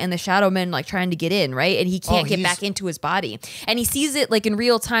body and the shadow men like trying to get in, right? And he can't get back into his body. And he sees it like in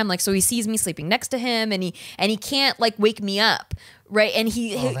real time, like so he sees me sleeping next to him and he can't like wake me up. Right. And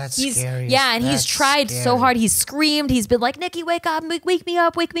that's he's scary. Yeah, and he's tried so hard. He's screamed, he's been like, Nikki, wake up, wake me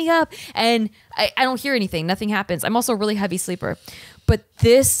up, wake me up. And I don't hear anything. Nothing happens. I'm also a really heavy sleeper. But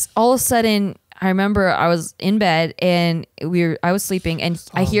this all of a sudden, I remember I was in bed and I was sleeping and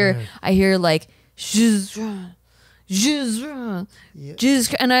I hear like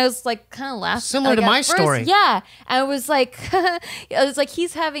and I was like kind of laughing. Similar to my story. Yeah. I was like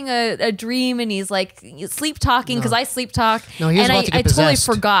he's having a dream and he's like sleep talking because I sleep talk. No, he was and about to get I totally possessed.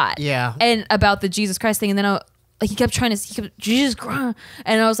 forgot. Yeah. And about the Jesus Christ thing, and then he kept Jesus Christ,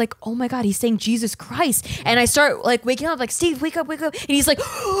 and I was like, oh my God, he's saying Jesus Christ, and I start like waking up, like, Steve, wake up, and he's like,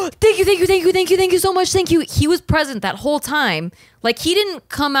 oh, thank you so much, thank you. He was present that whole time. Like he didn't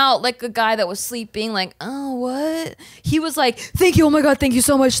come out like a guy that was sleeping, like, oh what? He was like, thank you, oh my God, thank you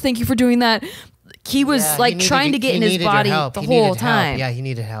so much, thank you for doing that. He was trying to get in his body the whole time. Yeah, he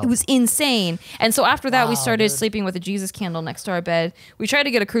needed help. It was insane. And so after that, we started sleeping with a Jesus candle next to our bed. We tried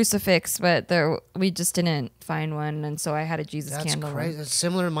to get a crucifix, but we just didn't find one. And so I had a Jesus candle. That's crazy. It's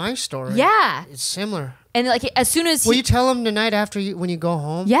similar to my story. Yeah. It's similar. And like as soon as will you tell him tonight when you go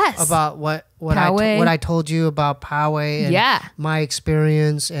home? Yes. About what I told you about Poway and my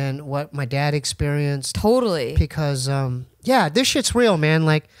experience and what my dad experienced. Totally. Because this shit's real, man.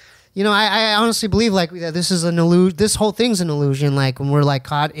 Like, I honestly believe like this is an illusion. This whole thing's an illusion. Like when we're like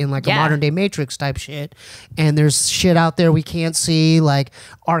caught in like a modern day Matrix type shit, and there's shit out there we can't see, like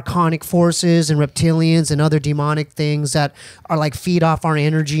archonic forces and reptilians and other demonic things that are like feed off our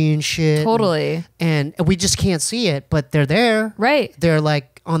energy and shit. Totally. And we just can't see it, but they're there. Right. They're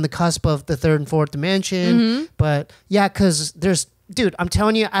like on the cusp of the 3rd and 4th dimension. Mm-hmm. But yeah, because dude, I'm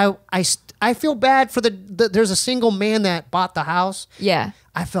telling you, I feel bad for there's a single man that bought the house. Yeah.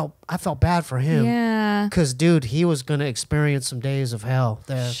 I felt bad for him. Yeah. Because, dude, he was going to experience some days of hell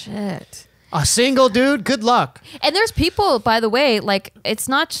there. Shit. A single dude, good luck. And there's people, by the way, like, it's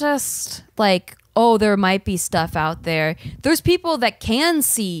not just like, oh, there might be stuff out there. There's people that can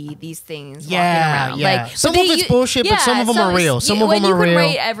see these things walking around. Yeah. Like, some of it's bullshit, but some of them are real. Some of them are real. You can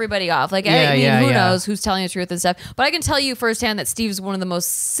rate everybody off. Like, who knows who's telling the truth and stuff. But I can tell you firsthand that Steve's one of the most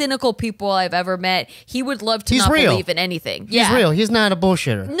cynical people I've ever met. He would love to believe in anything. He's real. He's not a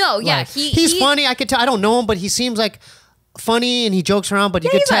bullshitter. No, yeah. Like, he's funny. I could tell. I don't know him, but he seems like funny and he jokes around. But you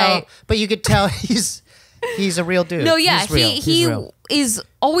could tell. But you could tell He's a real dude. No, yeah, He's real. He's real. is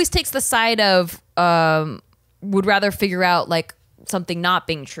always takes the side of would rather figure out like something not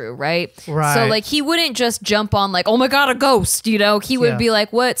being true, right? Right. So like he wouldn't just jump on like, oh my god, a ghost, you know? He would Yeah. be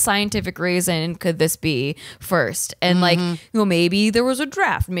like, what scientific reason could this be first? And like, you know, maybe there was a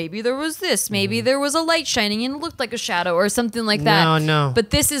draft, maybe there was this, maybe there was a light shining and it looked like a shadow or something like that. No. But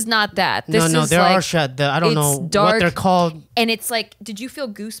this is not that. This No, is there like, are I don't know it's dark, what they're called. and it's like, did you feel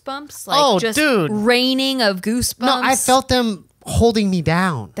goosebumps? Like Oh, just dude. raining of goosebumps. No, I felt them holding me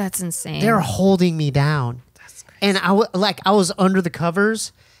down. That's insane. They're holding me down. That's crazy. And I was under the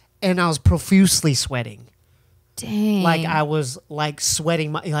covers and I was profusely sweating. Dang. Like I was like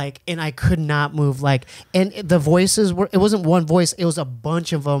sweating and I could not move and the voices it wasn't one voice, it was a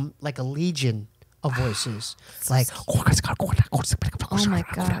bunch of them, like a legion of voices. Like oh my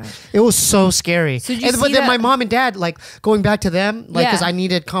god. it was so scary. So did you But see then that- my mom and dad, like going back to them, like because Yeah. I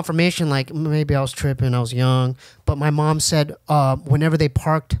needed confirmation, like maybe I was tripping, I was young. But my mom said whenever they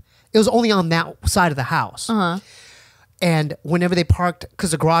parked, it was only on that side of the house. And whenever they parked,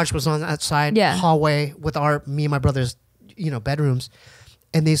 because the garage was on that side hallway with me and my brother's, bedrooms,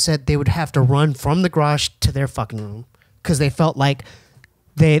 and they said they would have to run from the garage to their fucking room because they felt like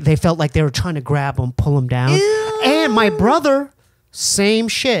they felt like they were trying to grab them, pull them down. Ew. And my brother, same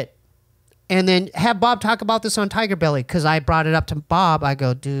shit. And then have Bob talk about this on Tiger Belly because I brought it up to Bob. I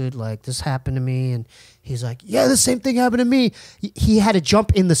go, dude, like this happened to me, and he's like, yeah, the same thing happened to me. He had to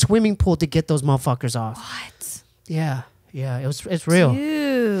jump in the swimming pool to get those motherfuckers off. What? Yeah, it's real.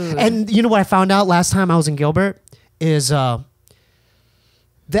 Dude. And you know what I found out last time I was in Gilbert is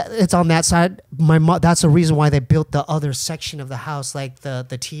that it's on that side. That's the reason why they built the other section of the house, like the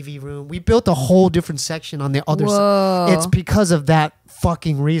TV room. We built a whole different section on the other side. It's because of that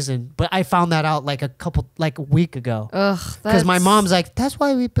fucking reason. But I found that out like a week ago. Ugh. Because my mom's like, that's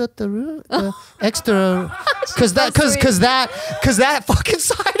why we built the room, the extra, because that fucking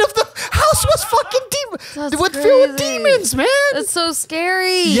side of the house was fucking That's filled with crazy. demons, man. That's so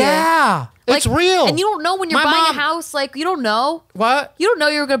scary. Yeah, it's real. And you don't know when you're My buying mom- a house. Like you don't know. What? You don't know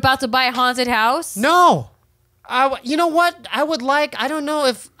you're about to buy a haunted house. No. You know what? I don't know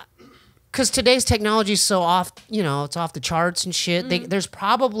if, because today's technology is so off, it's off the charts and shit. There's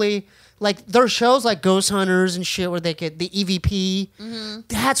probably, like, there's shows like Ghost Hunters and shit where they get the EVP.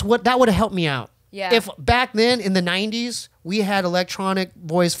 That would have helped me out. Yeah. If back then in the 90s, we had electronic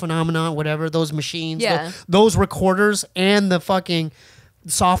voice phenomenon, whatever, those machines, Yeah. those recorders and the fucking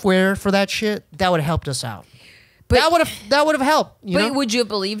software for that shit, that would have helped us out. But- that would have helped. You But know? would you have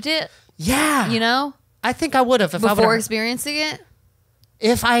believed it? Yeah. You know, I think I would have before experiencing it.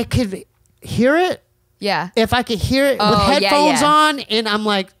 if I could hear it. Yeah. If I could hear it with Oh, yeah, headphones yeah. on, and I'm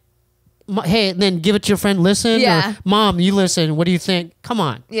like, hey, and then give it to your friend, listen. Yeah. Or, Mom, you listen. What do you think? Come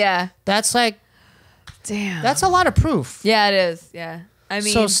on. Yeah. That's like, Damn. that's a lot of proof. Yeah, it is. Yeah. I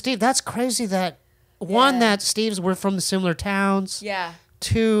mean. So, Steve, that's crazy that, one, that Steve's, we're from the similar towns. Yeah.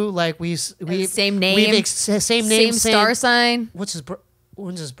 Two, like, we same name. same name. Same star sign.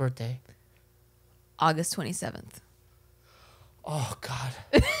 When's his birthday? August 27th. Oh,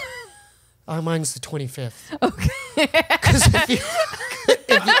 God. Mine's the 25th. Okay. 'Cause if you,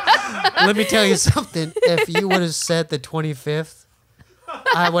 let me tell you something. If you would have said the 25th,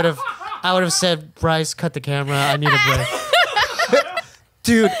 I would have said, Bryce, cut the camera. I need a break.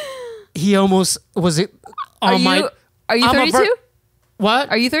 Dude, he almost was it on Are you I'm a 32?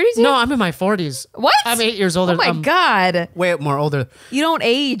 What? Are you 32? No, I'm in my 40s. What? I'm 8 years older. Oh my I'm God. way more older. You don't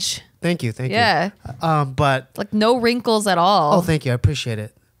age. Thank you. Yeah. But Like no wrinkles at all. oh, thank you. I appreciate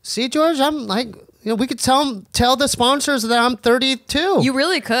it. See, George, I'm like, we could tell the sponsors that I'm 32. You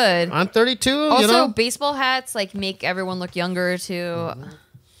really could. I'm 32. Also, baseball hats like make everyone look younger too.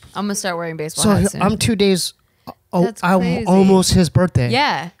 I'm gonna start wearing baseball So hats soon. I'm 2 days. That's crazy. Almost his birthday.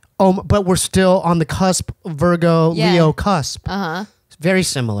 Yeah. But we're still on the cusp, Virgo, Yeah. Leo cusp. Uh huh. Very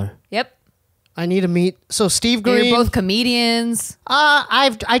similar. Yep. I need to meet. So Steve Green. You're both comedians.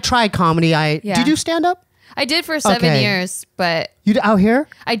 I tried comedy. Yeah. Do you do stand up? I did for 7 years, but You out here?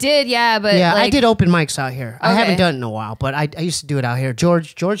 I did, yeah. But Yeah, I like, did open mics out here. I Okay. haven't done it in a while, but I used to do it out here.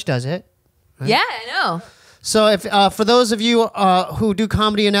 George does it. Yeah, I know. So if for those of you who do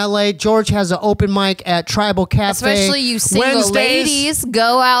comedy in LA, George has an open mic at Tribal Cafe. Especially you single Wednesdays. ladies,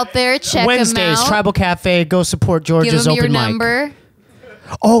 go out there, check Wednesdays, them out. Tribal Cafe. Go support Give George's them your open mic. number.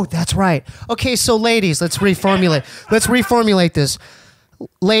 Oh, that's right. Okay, so ladies, let's reformulate this.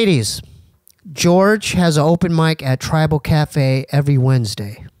 Ladies, George has an open mic at Tribal Cafe every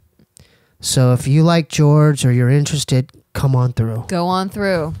Wednesday. So if you like George or you're interested, come on through. Go on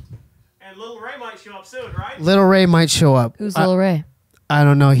through. And Little Ray might show up soon, right? Little Ray might show up. Who's Lil Ray? I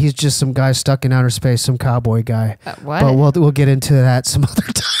don't know. He's just some guy stuck in outer space, some cowboy guy. What? But we'll get into that some other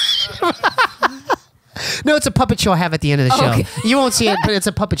time. No, it's a puppet show I have at the end of the show. Okay. You won't see it, but it's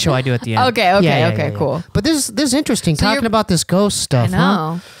a puppet show I do at the end. Okay, cool. But this is interesting, So talking about this ghost I stuff.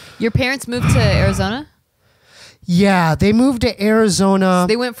 know. Huh? Your parents moved to Arizona? Yeah, they moved to Arizona.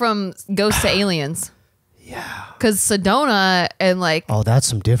 They went from ghosts to aliens. Yeah. Because Sedona and like... Oh, that's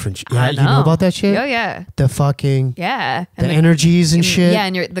some different I you know about that shit? Oh, yeah. The fucking... Yeah. The energies and shit? Yeah,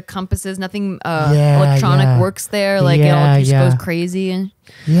 and the compasses, nothing Yeah, electronic yeah. works there. Like, Yeah, it all just yeah. goes crazy. And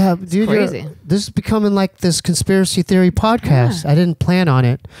Yeah, dude, crazy. this is becoming like this conspiracy theory podcast. I didn't plan on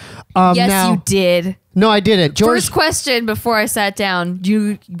it. yes, now, you did. No, I didn't. George, First question before I sat down. Do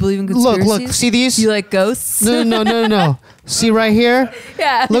you believe in conspiracies? look, see these? Do you like ghosts? No. See right here?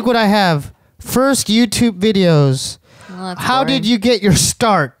 Yeah. Look what I have. First YouTube videos. Well, that's How boring. did you get your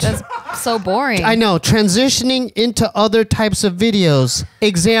start? That's so boring. I know. Transitioning into other types of videos.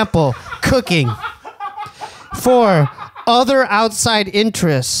 Example, cooking. 4, other outside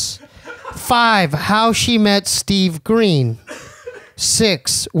interests. 5, how she met Steve Green.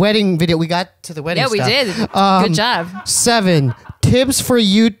 6, wedding video. We got to the wedding Yeah, we stuff. did. Good job. 7, tips for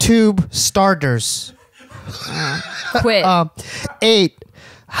YouTube starters. Quit. 8,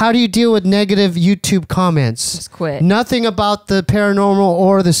 how do you deal with negative YouTube comments? Just quit. Nothing about the paranormal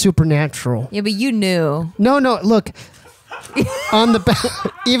or the supernatural. Yeah, but you knew. No, look. On the back,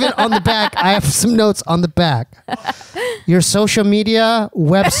 even on the back, I have some notes on the back. Your social media,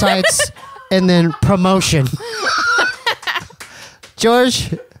 websites, and then promotion.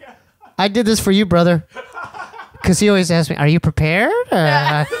 George, I did this for you, brother. Because he always asks me, "Are you prepared?"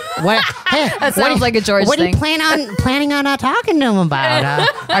 What? Hey, That sounds like a George what thing. are you planning on talking to him about?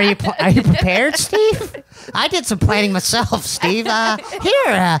 Are you prepared, Steve? I did some planning myself, Steve.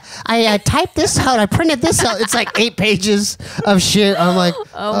 I typed this out. I printed this out. It's like 8 pages of shit. I'm like,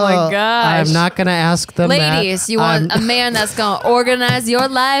 Oh my gosh. I'm not gonna ask them that. Ladies, you want a man that's going to organize your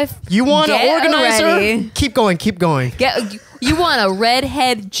life? You want an Get organizer? ready. Keep going. You want a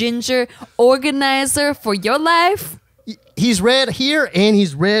redhead ginger organizer for your life? He's red here, and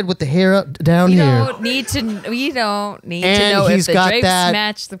he's red with the hair up down We here. don't need to know And if he's the got drapes that-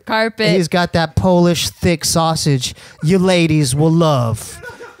 match the carpet. He's got that Polish thick sausage you ladies will love.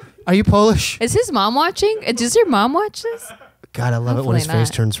 Are you Polish? Is his mom watching? Does your mom watch this? God, I love it when his Hopefully face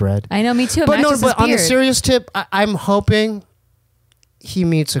not. turns red. I know, me too. It But no, matches but his on the beard. serious tip, I'm hoping he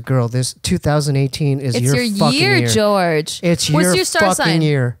meets a girl. This 2018 is It's your your fucking year, George. It's What's your star fucking sign?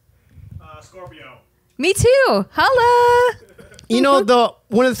 year. Scorpio. Me too. Holla. You know,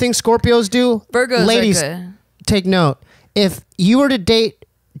 one of the things Scorpios do, Virgos ladies, are good. take note. If you were to date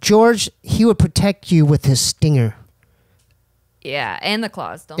George, he would protect you with his stinger Yeah, and the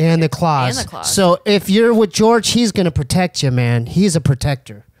claws. Don't and the forget. claws. And the claws. So if you're with George, he's gonna protect you, man. He's a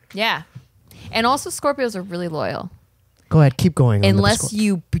protector. Yeah. And also Scorpios are really loyal. Go ahead, keep going. on the Unless Scorp-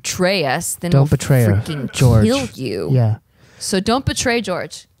 you betray us, then Don't we'll betray her, freaking George. kill you. Yeah. So don't betray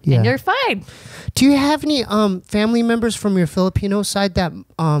George. Yeah. And you're fine. Do you have any family members from your Filipino side that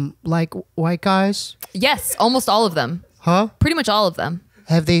like white guys? Yes, almost all of them. Huh? Pretty much all of them.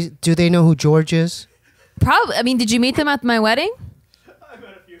 Do they know who George is? Probably. I mean, did you meet them at my wedding? I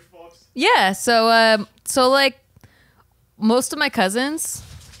met a few folks. Yeah. So like most of my cousins,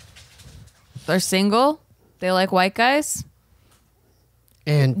 they're single. They like white guys.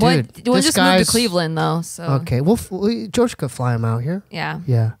 And dude, One this just moved guy's to Cleveland though. So Okay, well, George could fly him out here. yeah.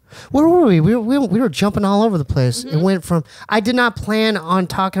 Yeah. Where were we? We were jumping all over the place. Mm-hmm. It went from. I did not plan on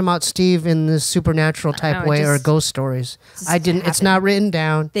talking about Steve in this supernatural type know, it way or just- ghost stories. just I didn't. It's happened. not written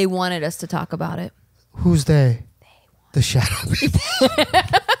down. They wanted us to talk about it. Who's they? The shadow people.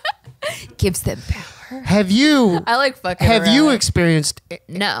 Gives them power. Have you? I like fucking. Have you around. experienced?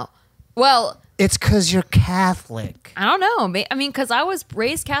 No. Well, It's because you're Catholic. I don't know. I mean, because I was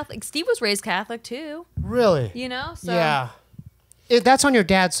raised Catholic. Steve was raised Catholic too. Really? You know. So Yeah. That's on your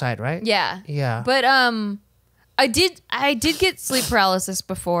dad's side, right? Yeah. Yeah. But I did get sleep paralysis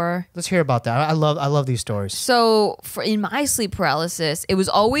before. Let's hear about that. I love these stories. So in my sleep paralysis, it was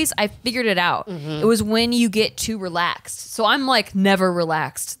always, I figured it out. Mm-hmm. It was when you get too relaxed. So I'm like never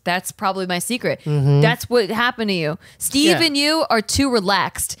relaxed. That's probably my secret. That's what happened to you. Steve Mm-hmm. Yeah. and you are too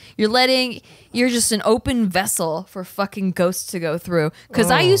relaxed. You're just an open vessel for fucking ghosts to go through.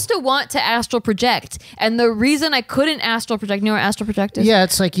 Because I Oh. used to want to astral project. And the reason I couldn't astral project, you know what astral project is? Yeah,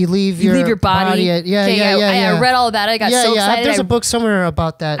 it's like you leave You your leave your body. yeah, Okay, yeah. I read all about it. I got so excited. There's I a book somewhere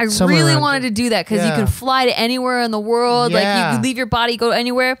about that. I somewhere really around wanted to do that because Yeah. you can fly to anywhere in the world. Like Yeah. you could leave your body, go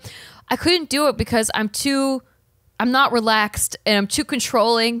anywhere. I couldn't do it because I'm I'm not relaxed and I'm too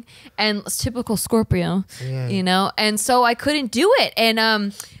controlling and it's typical Scorpio, you know? And so I couldn't do it.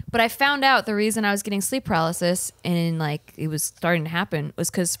 And, but I found out the reason I was getting sleep paralysis and like it was starting to happen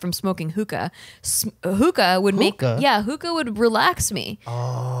was because from smoking hookah. Hookah would hookah would relax me.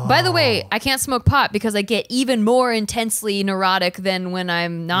 Oh. By the way, I can't smoke pot because I get even more intensely neurotic than when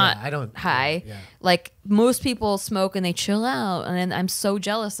I'm not high. Yeah. Like most people smoke and they chill out, and I'm so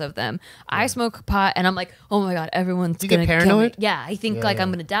jealous of them. Yeah. I smoke pot and I'm like, oh my God, everyone's gonna get paranoid? Kill me. Yeah, I think like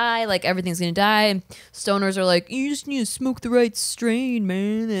I'm gonna die, like everything's gonna die. And stoners are like, you just need to smoke the right strain,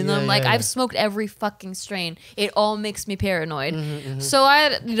 man. And I'm like, I've smoked every fucking strain. It all makes me paranoid. So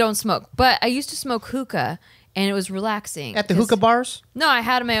I don't smoke, but I used to smoke hookah. And it was relaxing. At the hookah bars? No, I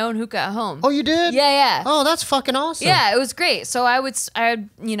had my own hookah at home. Oh, you did? Yeah. Oh, that's fucking awesome. Yeah, it was great. So I'd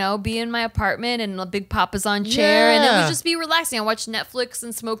you know, be in my apartment in a big papasan chair, and it would just be relaxing. I watch Netflix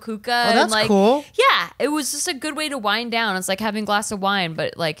and smoke hookah. Oh, that's and cool. Yeah, it was just a good way to wind down. It's like having a glass of wine,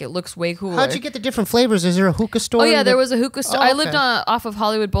 but like it looks way cooler. How'd you get the different flavors? Is there a hookah store? Oh yeah, there was a hookah store. I lived off of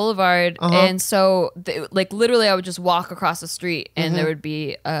Hollywood Boulevard, and so like literally, I would just walk across the street, and there would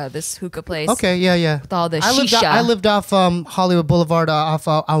be this hookah place. Okay, yeah. With all the shisha. I lived off Hollywood Boulevard off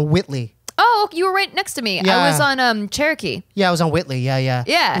on Whitley. Oh, you were right next to me. Yeah. I was on Cherokee. Yeah, I was on Whitley. Yeah.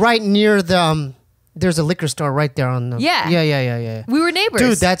 Yeah. Right near the there's a liquor store right there on the. Yeah. We were neighbors.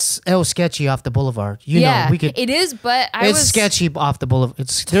 Dude, that's sketchy off the boulevard. You know, we could. It is, but it's sketchy off the boulevard.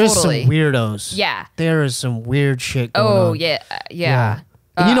 There's some weirdos. Yeah. There is some weird shit going on. Oh yeah.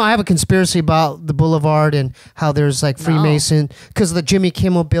 And you know, I have a conspiracy about the boulevard and how there's like Freemason, because the Jimmy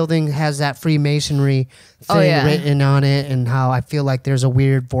Kimmel building has that Freemasonry thing written on it, and how I feel like there's a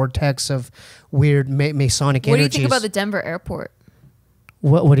weird vortex of weird Masonic energies. What do you think about the Denver airport?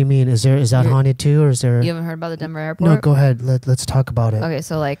 What do you mean? Is that haunted too, or is there? You haven't heard about the Denver airport? No, go ahead. Let's talk about it. Okay,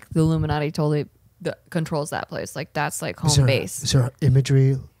 so like the Illuminati totally controls that place. Like that's like home base. Is there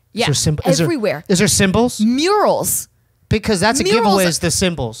imagery? Yeah, is there everywhere. Is there symbols? Murals. Because that's a giveaway is the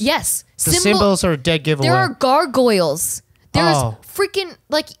symbols. Yes. The symbols are a dead giveaway. There are gargoyles. There's freaking,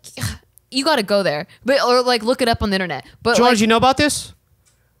 like, you got to go there. Or, like, look it up on the internet. But George, like, you know about this?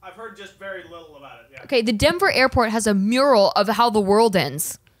 I've heard just very little about it, yeah. Okay, the Denver airport has a mural of how the world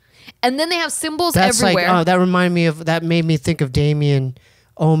ends. And then they have symbols everywhere. Like, that made me think of Damien.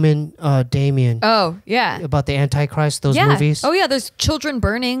 Damien. Oh, yeah. About the Antichrist, those movies. Oh, yeah, there's children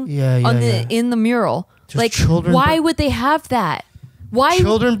burning in the mural. There's like, children why would they have that? Why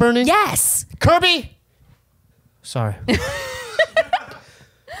children burning? Yes. Kirby. Sorry.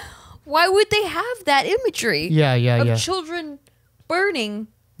 Why would they have that imagery? Yeah. Children burning.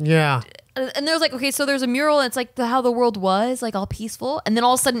 Yeah. And there's like, okay, so there's a mural, and it's like how the world was, like all peaceful, and then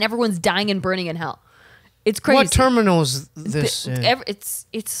all of a sudden everyone's dying and burning in hell. It's crazy. What terminal is this?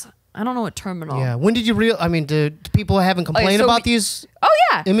 It's I don't know what terminal. Yeah. When did you I mean, do people haven't complained about these? Oh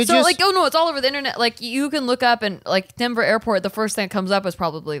yeah. Images. So like, oh no, it's all over the internet. Like you can look up, and like Denver Airport, the first thing that comes up is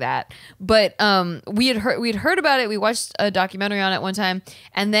probably that. But we had heard about it. We watched a documentary on it one time,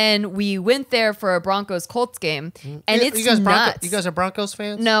 and then we went there for a Broncos Colts game, and it's nuts. You guys are Broncos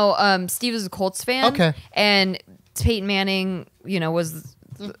fans? No, Steve is a Colts fan. Okay. And Peyton Manning, was.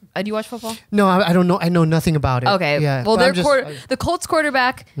 Do you watch football? No, I don't know. I know nothing about it. Okay. Yeah. Well, the Colts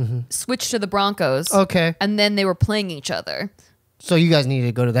quarterback switched to the Broncos. Okay. And then they were playing each other. So you guys needed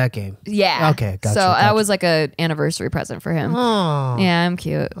to go to that game. Yeah. Okay. Gotcha. So that was like an anniversary present for him. Oh. Yeah, I'm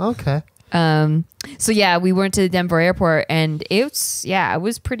cute. Okay. So yeah, we went to the Denver airport, and it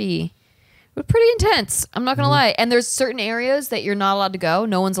was pretty intense. I'm not gonna lie. And there's certain areas that you're not allowed to go.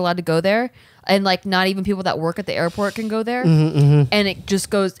 No one's allowed to go there. And like not even people that work at the airport can go there. And it just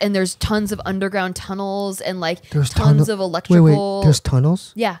goes, and there's tons of underground tunnels, and like tons of electrical. Wait, there's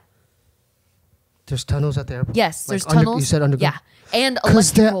tunnels? Yeah. There's tunnels at the airport? Yes, there's tunnels. You said underground? Yeah. And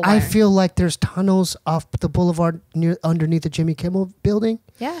electrical I feel like there's tunnels off the boulevard underneath the Jimmy Kimmel building.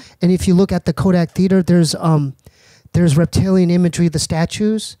 Yeah. And if you look at the Kodak Theater, there's reptilian imagery, the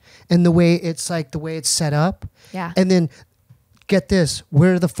statues, and the way it's set up. Yeah. And then get this,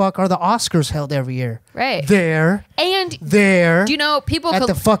 where the fuck are the Oscars held every year? Right. There. And there. Do you know people at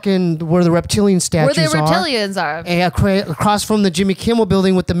the fucking where the reptilian statues are? Where the reptilians are. And across from the Jimmy Kimmel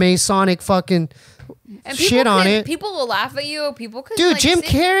building with the Masonic fucking shit on it. People will laugh at you. People could. Dude, Jim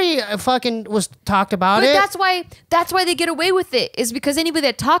Carrey fucking was talked about it. That's why they get away with it, is because anybody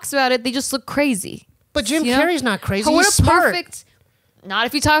that talks about it, they just look crazy. But Jim Carrey's not crazy. What he's smart. Not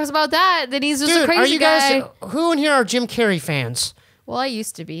if he talks about that, then he's just a crazy are you guy. guys? Who in here are Jim Carrey fans? Well, I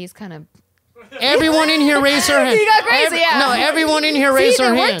used to be. He's kind of. Everyone in here raise their hand. He got crazy, yeah. No, everyone in here raise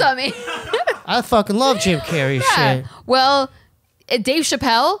their hand. It worked on me. I fucking love Jim Carrey shit. Well, Dave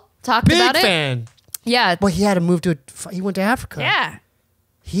Chappelle talked about it. Big fan. Yeah. Well, he had to move to. He went to Africa. Yeah.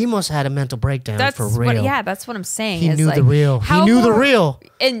 He must have had a mental breakdown for real. That's what I'm saying. He is knew like, the real. He how knew the more- real.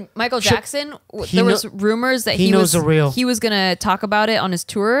 And Michael Jackson, He there was rumors that he knows the real. he was gonna talk about it on his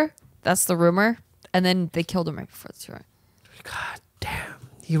tour. That's the rumor, and then they killed him right before the tour. God damn.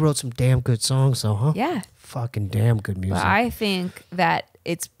 He wrote some damn good songs, though, huh? Yeah. Fucking damn good music. But I think that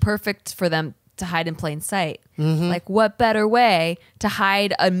it's perfect for them to hide in plain sight. Mm-hmm. Like, what better way to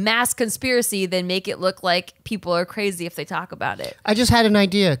hide a mass conspiracy than make it look like people are crazy if they talk about it? I just had an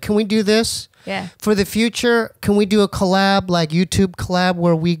idea. Can we do this? Yeah. For the future, can we do a collab, like YouTube collab,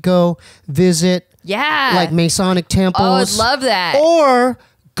 where we go visit Yeah. like Masonic temples? Oh, I'd love that. Or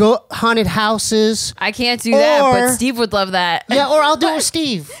go haunted houses. I can't do that, but Or- Steve would love that. Yeah, or I'll do it with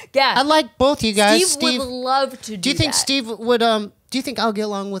Steve. Yeah. I like both you guys. Steve would love to do do you think that. Steve would do you think I'll get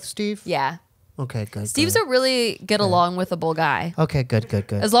along with Steve? Yeah. Okay, good. Steve's good. a really get along withable guy. Okay, good.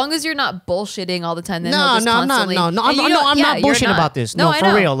 As long as you're not bullshitting all the time, then No, he'll just I'm not. constantly... No, And I'm you don't- not yeah, you're bullshitting not. about this. No, No, I for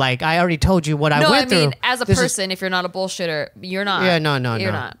know. real. Like I already told you what I No, I went mean, through. as a This is- person, if you're not a bullshitter, you're not. Yeah, no,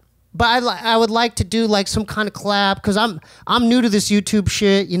 You're no. not. But I would like to do like some kind of collab because I'm new to this YouTube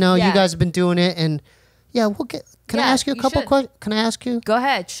shit. You know, Yeah. you guys have been doing it, and yeah, we'll get. Can I Yeah, ask you a you couple should. questions? Can I ask you? Go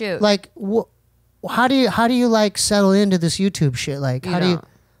ahead, shoot. Like, how do you like settle into this YouTube shit? Like, how do you? don't.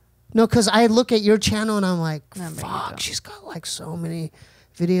 No, because I look at your channel and I'm like, No, but you fuck, don't. she's got like so many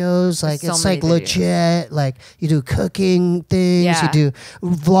videos. Like, so it's many like videos. legit. Like, you do cooking things, Yeah. you do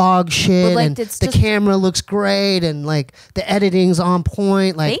vlog shit, like, and it's the just- camera looks great, and like the editing's on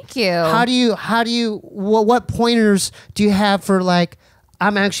point. Like, Thank you. How do you? What pointers do you have for like?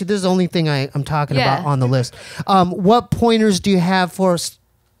 I'm actually this is the only thing I'm talking Yeah. about on the list. What pointers do you have for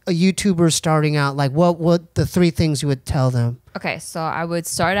a YouTuber starting out? Like, what the 3 things you would tell them? Okay, so I would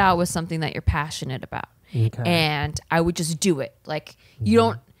start out with something that you're passionate about. Okay. And I would just do it. Like, you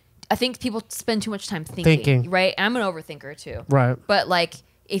don't... I think people spend too much time thinking. Right? I'm an overthinker, too. Right. But, like,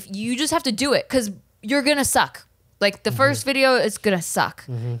 if you just have to do it, because you're going to suck. Like, the first video is going to suck.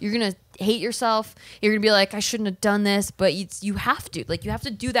 You're going to hate yourself. You're going to be like, I shouldn't have done this. But you have to. Like, you have to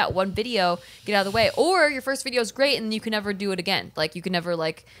do that one video, get out of the way. Or your first video is great and you can never do it again. Like, you can never,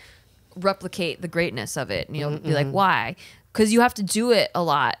 like, replicate the greatness of it. And you'll be like, why? Because you have to do it a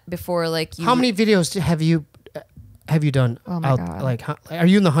lot before, like, you... How many videos have you done? Oh my God. Like, are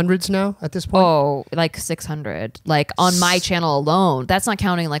you in the hundreds now at this point? Oh, like 600. Like, on my channel alone. That's not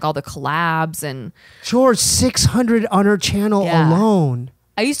counting, like, all the collabs and... George, 600 on her channel Yeah. alone.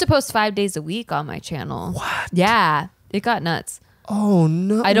 I used to post 5 days a week on my channel. What? Yeah. It got nuts. Oh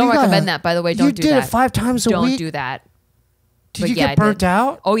no! I don't We recommend that, by the way. Don't you do did that. it 5 times a Don't week. do that. Did But you yeah, get I burnt did.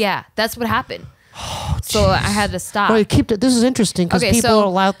 out? Oh, yeah. That's what happened. So I had to stop. Well, keep it. This is interesting because Okay, people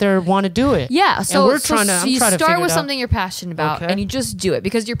so- out there want to do it. Yeah, so, and we're so, trying to. so I'm you trying to start figure with it out. something you're passionate about Okay. and you just do it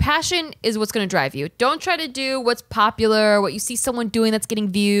because your passion is what's going to drive you. Don't try to do what's popular, what you see someone doing that's getting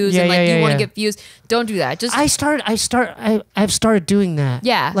views Yeah, and like yeah, you yeah, want to yeah. get views. Don't do that. Just I've started doing that.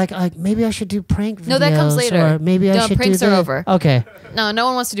 Yeah. Like maybe I should do prank videos. No, that comes later. Or maybe I No, should pranks do are this. over. Okay. no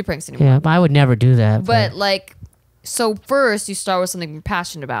one wants to do pranks anymore. Yeah, but I would never do that. But like, so first you start with something you're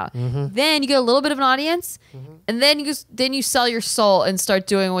passionate about. Mm-hmm. Then you get a little bit of an audience, and then you sell your soul and start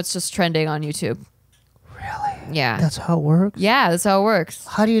doing what's just trending on YouTube. Really? Yeah, That's how it works. yeah, that's how it works.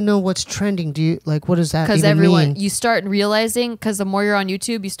 How do you know what's trending? Do you like what does that Because even everyone, mean? you start realizing, because the more you're on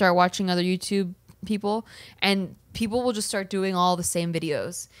YouTube, you start watching other YouTube people, and people will just start doing all the same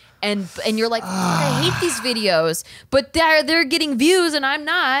videos, and you're like, I hate these videos, but they're getting views and I'm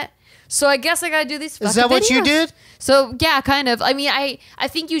not. So I guess I gotta do these. Is that what you did? So yeah, kind of. I mean, I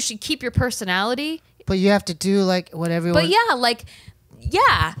think you should keep your personality, But you have to do like what everyone. but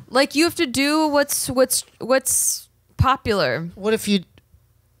like you have to do what's popular. What if you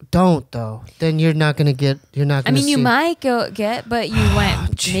don't though? Then you're not gonna get. You're not. I Gonna mean, you see- might get, but you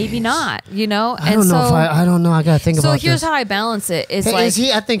went maybe jeez. not. You know, I don't know if I don't know. I gotta think So about here's this. how I balance it. Is Hey, like is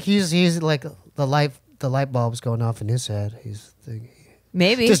he? I think he's like the light bulb's going off in his head. He's thinking.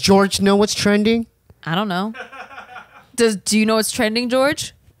 maybe Does George know what's trending? I don't know. Do you know what's trending,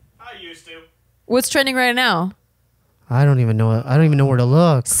 George? I used to. What's trending right now? I don't even know. I don't even know where to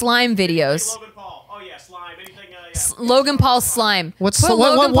look. Slime videos. Logan Paul. Oh yeah, slime. Anything. Yeah. Logan Paul slime. What's Put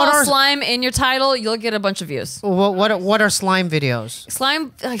what Logan Paul are slime in your title, you'll get a bunch of views. what are slime videos?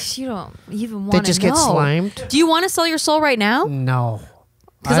 Slime, you don't even want They to just know. get slimed? Do you want to sell your soul right now? No.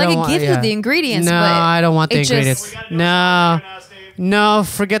 Because I don't could want- give yeah. you the ingredients. No, but I don't want the it just- ingredients. We gotta do No, slime right now, Steve. no,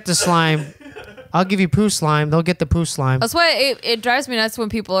 forget the slime. I'll give you poo slime. They'll get the poo slime. That's why it drives me nuts when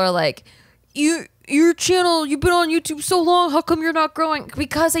people are like, your channel, you've been on YouTube so long, how come you're not growing?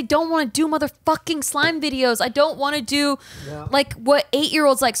 Because I don't want to do motherfucking slime videos. I don't want to do like what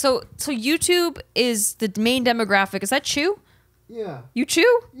 8-year-olds like. So YouTube is the main demographic. Is that Chew? Yeah. You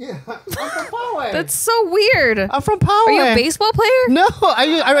chew? Yeah. I'm from Poway. That's so weird. I'm from Poway. Are you a baseball player? No,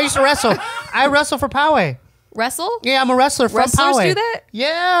 I used to wrestle. I wrestle for Poway. Wrestle? Yeah, I'm a wrestler from Wrestlers Poway. do that?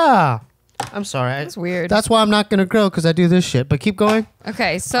 Yeah. I'm sorry. That's weird. That's why I'm not going to grow, because I do this shit. But keep going.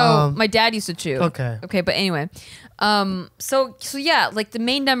 Okay, so my dad used to chew. Okay. Okay, but anyway. So yeah, like the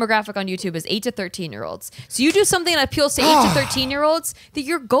main demographic on YouTube is 8 to 13-year-olds. So you do something that appeals to 8 to 13-year-olds, that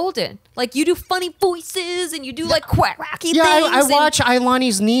you're golden. Like you do funny voices and you do like wacky things. I watch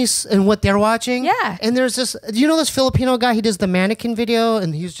Ailani's niece and what they're watching. Yeah. And there's this, you know this Filipino guy, he does the mannequin video,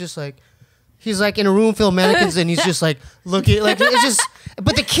 and he's just like, he's like in a room full of mannequins and he's just like looking, like it's just,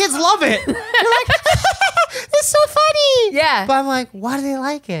 but the kids love it. They're like, it's so funny. Yeah. But I'm like, why do they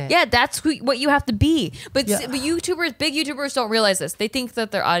like it? Yeah, that's what you have to be. But, Yeah. but YouTubers, big YouTubers don't realize this. They think that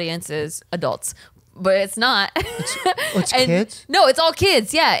their audience is adults. But it's not. It's And- kids? No, it's all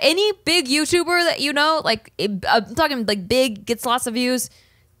kids. Yeah. Any big YouTuber that you know, like I'm talking like big, gets lots of views,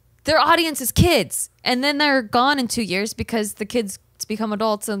 their audience is kids. And then they're gone in 2 years because the kids become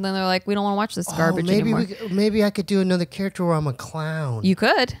adults and then they're like, we don't want to watch this garbage anymore. Maybe I could do another character where I'm a clown. You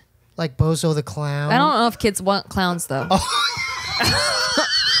could. Like Bozo the Clown. I don't know if kids want clowns though.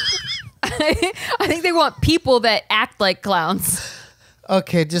 I think they want people that act like clowns.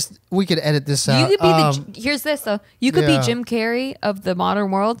 Okay, just we could edit this out. You could be here's this though. You could yeah. be Jim Carrey of the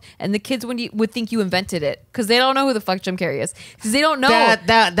modern world, and the kids would think you invented it because they don't know who the fuck Jim Carrey is because they don't know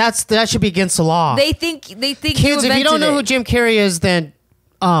that should be against the law. They think Kids, if you don't know who Jim Carrey is, then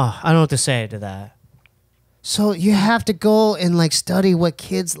I don't know what to say to that. So you have to go and like study what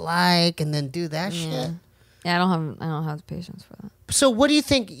kids like and then do that shit. Yeah, I don't have the patience for that. So what do you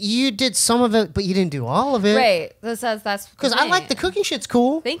think? You did some of it, but you didn't do all of it. Right. That's Because I like the cooking shit's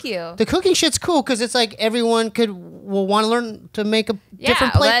cool. Thank you. The cooking shit's cool because it's like everyone will want to learn to make a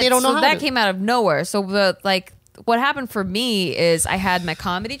different plate. They don't know how that to. came out of nowhere. So what happened for me is I had my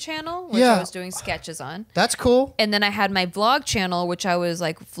comedy channel, which I was doing sketches on. That's cool. And then I had my vlog channel, which I was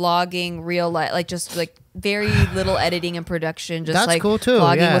like vlogging real life, like just like very little editing and production, just That's like cool too,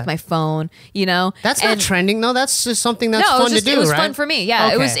 vlogging yeah. with my phone, you know. That's not trending though. That's just something that's fun to do, it was right? fun for me.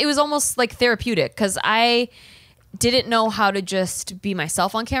 Yeah, Okay. it was almost like therapeutic because I didn't know how to just be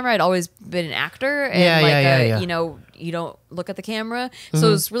myself on camera. I'd always been an actor, and Yeah. you know, you don't look at the camera, so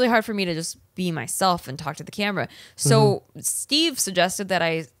it was really hard for me to just be myself and talk to the camera. So Steve suggested that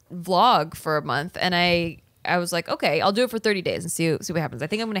I vlog for a month, and I was like, okay, I'll do it for 30 days and see what happens. I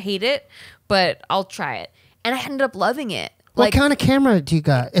think I'm gonna hate it, but I'll try it. And I ended up loving it. What kind of camera do you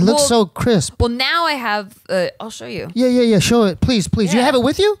got? It looks so crisp. Well, now I have. I'll show you. Yeah. Show it, please. Do you have it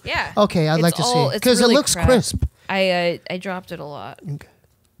with you? Yeah. Okay, I'd like to see it because really it looks crap. crisp. I dropped it a lot. Okay.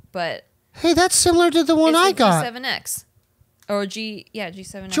 But hey, that's similar to the one it's I the got. G7X or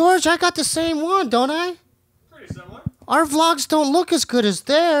G7X. George, I got the same one, don't I? Pretty similar. Our vlogs don't look as good as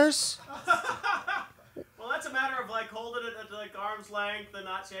theirs. Well, that's a matter of like holding it at like arm's length and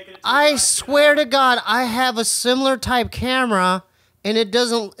not shaking it. I swear to God, I have a similar type camera, and it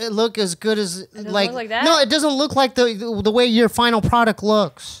doesn't look as good as like. look like that? No, it doesn't look like the way your final product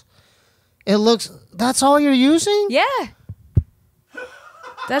looks. It looks. That's all you're using? Yeah.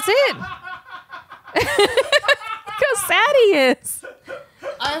 That's it. Look how sad he is.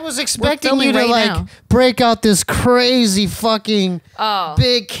 I was expecting filming you to right like now. break out this crazy fucking Oh.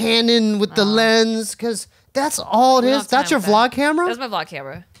 big Canon with the lens, because that's all it We don't is. have That's time your for vlog that. camera? That's my vlog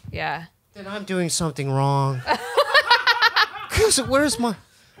camera. Yeah. Then I'm doing something wrong. Cause where's my?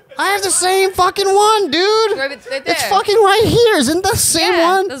 I have the same fucking one, dude. Right there. It's fucking right here. Isn't that the same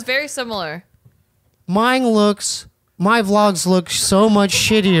Yeah, one? that's very similar. My vlogs look so much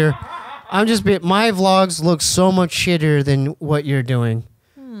shittier. My vlogs look so much shittier than what you're doing.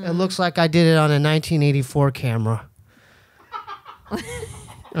 It looks like I did it on a 1984 camera.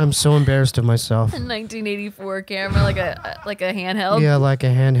 I'm so embarrassed of myself. 1984 camera, like a handheld. Yeah, like a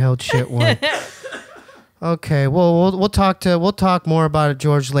handheld shit one. Okay, well we'll talk more about it,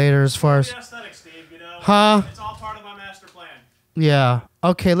 George, later. As far as The aesthetic, Steve, you know. Huh? It's all part of my master plan. yeah.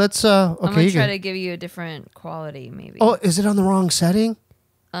 Okay, let's I'm okay. gonna You try can, to give you a different quality, maybe. oh, is it on the wrong setting?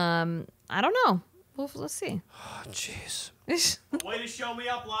 I don't know. Well, let's see. Oh, jeez. Way to show me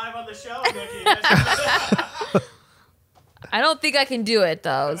up live on the show, Nikki. I don't think I can do it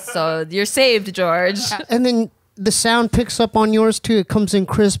though. So you're saved, George. And then the sound picks up on yours too. It comes in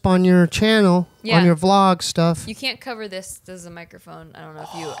crisp on your channel, Yeah. on your vlog stuff. You can't cover this. This is a microphone. I don't know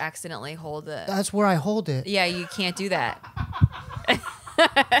if you accidentally hold it. That's where I hold it. Yeah, you can't do that.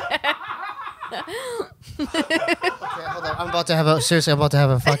 hold on. I'm about to have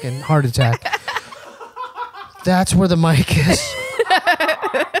a fucking heart attack. That's where the mic is.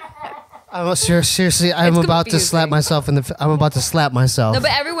 Seriously, I'm about to slap myself in the. I'm about to slap myself. No,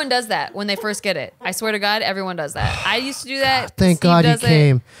 but everyone does that when they first get it. I swear to God, everyone does that. I used to do that. Thank Steve God he does it.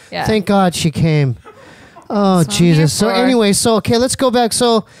 came. Yeah. Thank God she came. Oh, That's what I'm here Jesus. So for. anyway, okay, let's go back.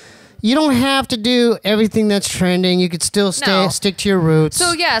 So you don't have to do everything that's trending. You could still stick to your roots.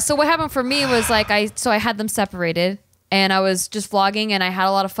 So yeah, so what happened for me was like I had them separated. And I was just vlogging, and I had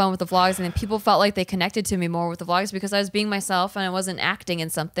a lot of fun with the vlogs, and then people felt like they connected to me more with the vlogs because I was being myself and I wasn't acting in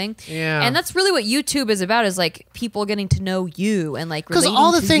something. Yeah. And that's really what YouTube is about, is like people getting to know you and like Because relating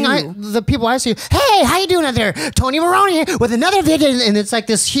all the to thing you. the people I see, hey, how you doing out there? Tony Maroney here with another video, and it's like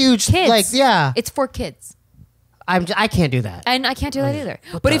this huge, Kids. like, yeah. It's for kids. I can't do that. And I can't do that either.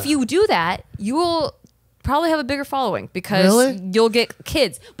 But if you do that, you will probably have a bigger following because Really? you'll get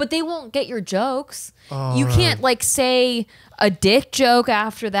kids, but they won't get your jokes. Oh, you can't like say a dick joke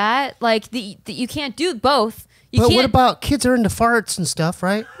after that. Like you can't do both. You But can't. what about kids are into farts and stuff,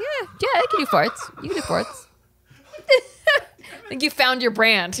 right? Yeah, I can do farts. You can do farts. I think you found your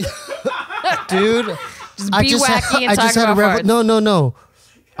brand. Dude, Just be wacky and talk about farts. No.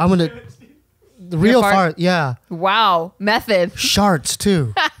 I'm gonna the real fart? fart. Yeah, Wow, method. sharts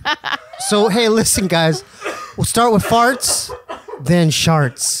too. So hey, listen, guys. We'll start with farts, then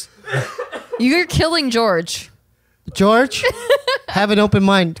sharts. You're killing George. George, have an open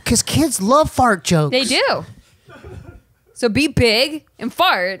mind because kids love fart jokes. They do. So be big and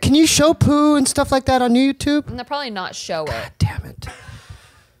fart. Can you show poo and stuff like that on YouTube? And they'll probably not show it. Damn it.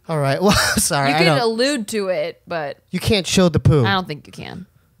 All right. Well, sorry. You I can don't. allude to it, but You can't show the poo I don't think you can.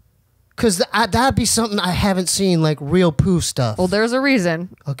 because that'd be something I haven't seen, like real poo stuff. Well, there's a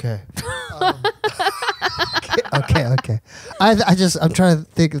reason. Okay. Okay. I'm trying to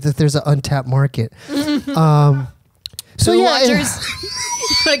think that there's an untapped market. So Poo yeah, watchers.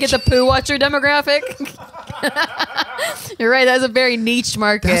 You want to get the poo watcher demographic? You're right. That's a very niche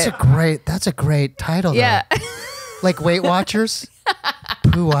market. that's a great title. yeah. Though. Like Weight Watchers,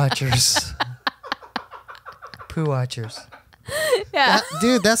 Poo Watchers, Poo Watchers. Yeah.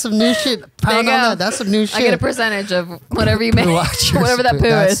 Dude, that's some new shit. Pound There you on go. that. That's some new shit. I get a percentage of whatever you make. Poo Watchers. Whatever that poo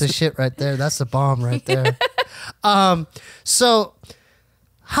That's is. the shit right there. That's the bomb right there. So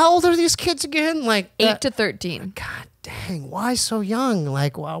how old are these kids again? Like 8 to 13. God dang, why so young?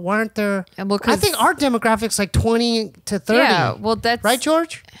 Like, why aren't there? Yeah, well, I think 'cause- our demographic's like 20 to 30. Yeah. Well, that's Right,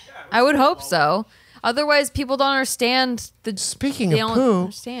 George? I would hope so. Otherwise, people don't understand the. Speaking They of don't poo,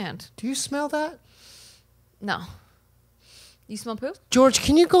 understand. do you smell that? No. You smell poo? George,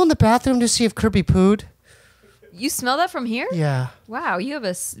 can you go in the bathroom to see if Kirby pooed? You smell that from here? Yeah. Wow, you have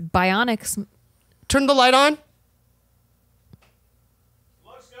a bionic. Turn the light on.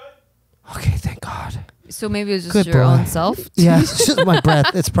 Looks good. Okay, thank God. So maybe it was just Good your boy. own self. Yeah, it's just my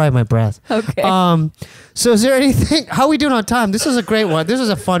breath. It's probably my breath. Okay. So is there anything? How are we doing on time? This is a great one. This is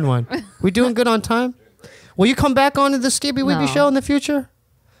a fun one. We doing good on time? Will you come back on to the Steebee Weebee No. Show in the future?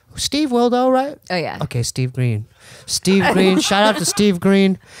 Steve will though, right? Oh yeah. Okay, Steve Green. Steve Green. Shout out to Steve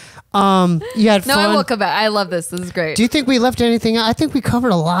Green. You had No, fun. I will come back. I love this. This is great. Do you think we left anything out? I think we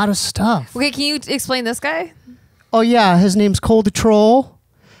covered a lot of stuff. Okay, can you explain this guy? Oh yeah, his name's Cole the Troll.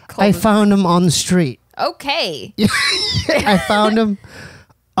 I found him on the street. Okay. I found him.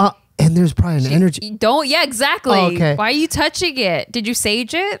 And there's probably an energy. You don't. Yeah, exactly. Oh, okay. Why are you touching it? Did you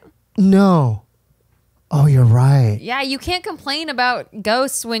sage it? No. Oh, you're right. Yeah, you can't complain about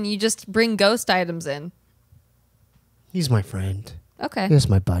ghosts when you just bring ghost items in. He's my friend. Okay. He's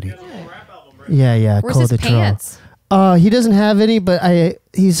my buddy. Rap album, right? Yeah. Where's Cole his the Troll. pants? He doesn't have any, but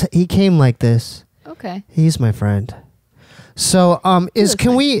he came like this. Okay. He's my friend. So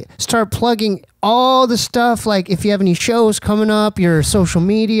can we start plugging all the stuff, like if you have any shows coming up, your social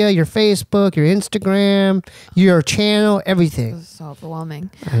media, your Facebook, your Instagram, your channel, everything. This is overwhelming.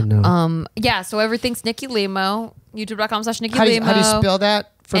 I know. Yeah, so everything's Nikki Limo. YouTube.com/Nikki how do Limo. you spell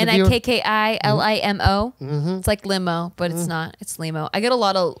that for the viewer? NIKKILIMO. Mm-hmm. It's like limo, but it's not. It's limo. I get a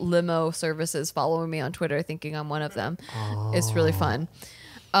lot of limo services following me on Twitter, thinking I'm one of them. It's really fun.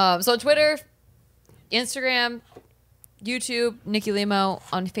 So on Twitter, Instagram, YouTube, Nikki Limo.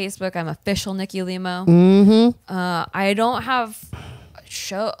 On Facebook, I'm official Nikki Limo. Mm-hmm. I don't have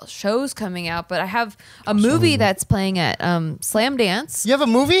shows coming out, but I have a movie that's playing at Slam Dance. You have a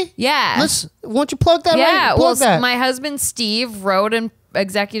movie? Yeah. Won't you plug that? Yeah, right? well, Plug that. my husband Steve wrote and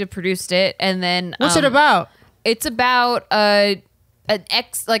executive produced it, and then What's it about? It's about a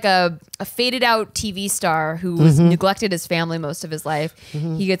faded out TV star who was neglected his family most of his life.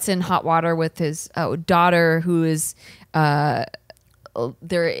 He gets in hot water with his daughter, who is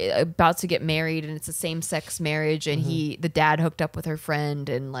they're about to get married, and it's a same-sex marriage, and the dad hooked up with her friend,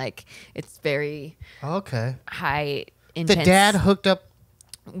 and like it's very high intense. The dad hooked up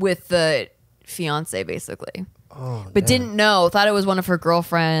with the fiance, basically. Oh, but didn't know, thought it was one of her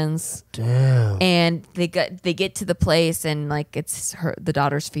girlfriends. Damn. And they get to the place, and like it's the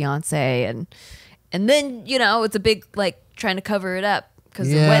daughter's fiance, and then it's a big like trying to cover it up because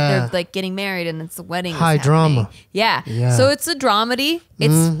they're like getting married, and it's the wedding. High drama. Yeah. So it's a dramedy.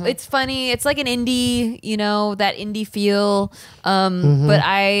 It's funny. It's like an indie, that indie feel. But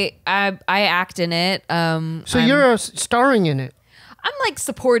I act in it. So you're starring in it. I'm like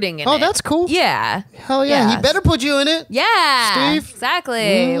supporting it. Oh, that's cool. Yeah. Hell yeah. He better put you in it. Yeah. Steve.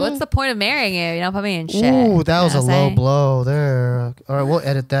 Exactly. What's the point of marrying you? You don't put me in shit. Ooh, that was a low blow there. All right, we'll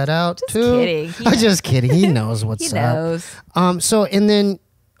edit that out too. Kidding. I'm just kidding. He knows what's he knows. up. So and then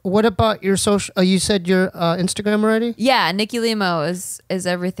what about your social? You said your Instagram already? Yeah, Nikki Limo is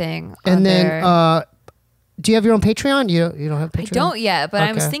everything. And then do you have your own Patreon? You don't have Patreon? I don't yet, but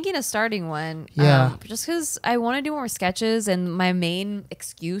I was thinking of starting one. Yeah. Just because I want to do more sketches, and my main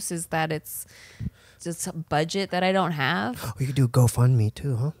excuse is that it's just a budget that I don't have. Oh, you could do GoFundMe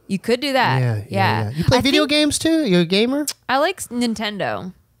too, huh? You could do that. Yeah. You play video games too? You're a gamer? I like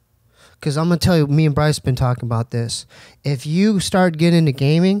Nintendo. Because I'm going to tell you, me and Bryce been talking about this. If you start getting into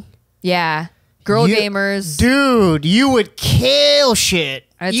gaming... Yeah. Girl gamers. Dude, you would kill shit.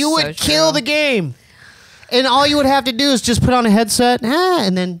 You would kill the game. And all you would have to do is just put on a headset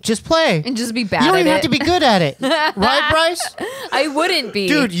and then just play. And just be bad at it. You don't even have to be good at it. Right, Bryce? I wouldn't be.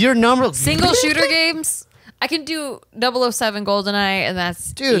 Dude, your number... Single shooter games, I can do 007 GoldenEye, and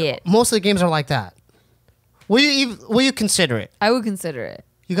that's it. Most of the games are like that. Will you consider it? I would consider it.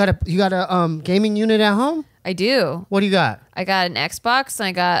 You got a gaming unit at home? I do. What do you got? I got an Xbox and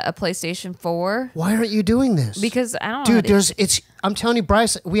I got a PlayStation 4. Why aren't you doing this? Because I don't know. Dude, I'm telling you,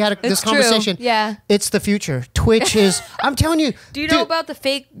 Bryce, we had this conversation. True. Yeah. It's the future. Twitch is, I'm telling you. Do you know about the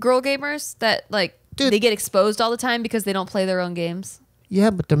fake girl gamers that they get exposed all the time because they don't play their own games?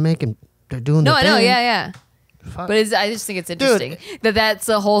 Yeah, but they're doing their thing. No, I know. Yeah. But I just think it's interesting that's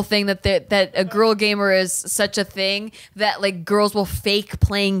the whole thing that a girl gamer is such a thing that like girls will fake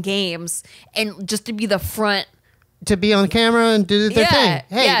playing games and just to be the front. To be on camera and do their thing.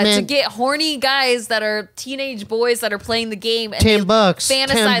 Hey, man. To get horny guys that are teenage boys that are playing the game. And $10,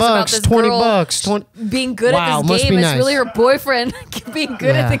 fantasize about this $20, girl being good at this game. It's really her boyfriend being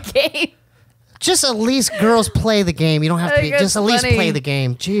good at the game. Just at least girls play the game. You don't have to be. Just at least play the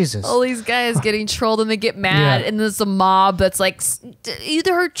game. Jesus. All these guys getting trolled and they get mad, and there's a mob that's like,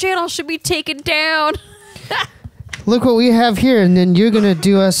 either her channel should be taken down. Look what we have here, and then you're gonna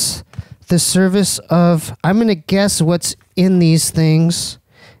do us the service of. I'm gonna guess what's in these things,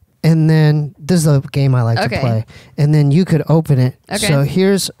 and then this is a game I like to play, and then you could open it. Okay. So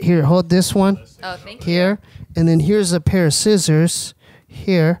here, hold this one. Oh, thank you. Here, and then here's a pair of scissors.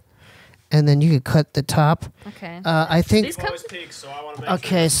 Here. And then you could cut the top. Okay. I think. These come peaks, so I want to make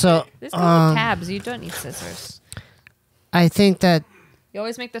okay, so. These come with tabs. You don't need scissors. I think that. You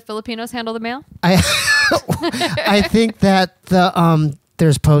always make the Filipinos handle the mail? I think that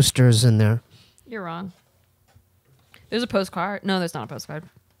there's posters in there. You're wrong. There's a postcard. No, there's not a postcard.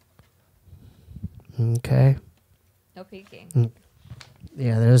 Okay. No peeking.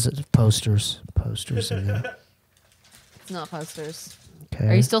 Yeah, there's posters. Posters in there. It's not posters. Okay.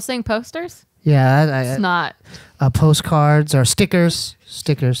 Are you still saying posters? Yeah, it's not. Postcards or stickers.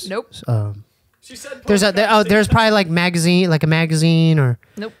 Stickers. Nope. She said there's probably like a magazine or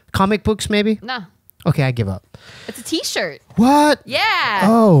nope. Comic books maybe. No. Okay, I give up. It's a T-shirt. What? Yeah.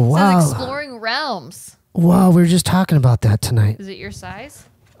 Oh wow. It says Exploring Realms. Wow, we were just talking about that tonight. Is it your size?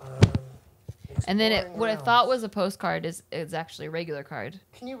 And then what I thought was a postcard is actually a regular card.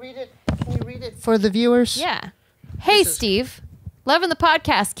 Can you read it? Can you read it for the viewers? Yeah. Hey, Steve. Loving the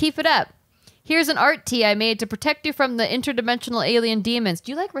podcast. Keep it up. Here's an art tee I made to protect you from the interdimensional alien demons.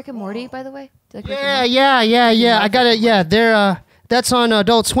 Do you like Rick and Morty, by the way? Do you like Rick and Morty? Yeah. I got it. Yeah, they're that's on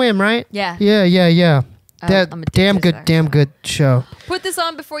Adult Swim, right? Yeah. Yeah. That I'm damn addicted, good show. Put this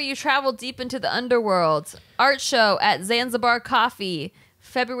on before you travel deep into the underworld. Art show at Zanzibar Coffee,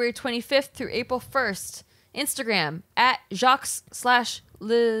 February 25th through April 1st. Instagram at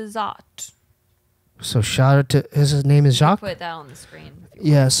Jacques/Lizot. So shout out to his name is Jacques. Put that on the screen.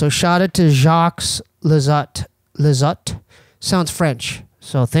 Yeah, so shout out to Jacques Lizot. Lizot sounds French.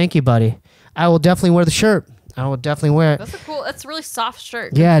 So thank you, buddy. I will definitely wear the shirt. I will definitely wear it. That's a really soft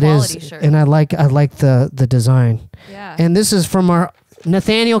shirt. Yeah, it is. Shirt. And I like the design. Yeah. And this is from our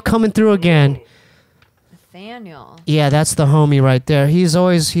Nathaniel coming through again. Nathaniel. Yeah, that's the homie right there. He's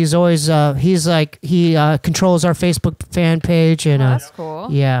like he controls our Facebook fan page and That's cool.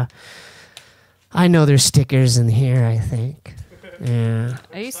 Yeah. I know there's stickers in here, I think. Yeah.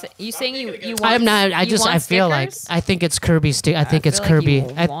 Are you saying you want? I'm not. I feel like I think it's Kirby stick. I think it's Kirby.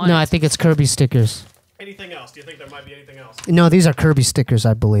 I think it's Kirby stickers. Anything else? Do you think there might be anything else? No, these are Kirby stickers,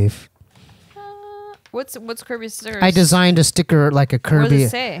 I believe. What's Kirby stickers? I designed a sticker like a Kirby. What does it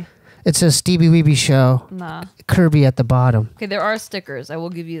say? It says Steebee Weebee Show. Nah. Kirby at the bottom. Okay, there are stickers. I will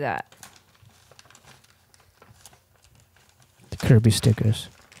give you that. The Kirby stickers.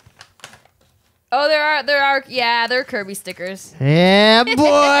 Oh, there are. Yeah, they're Kirby stickers. Yeah, boy.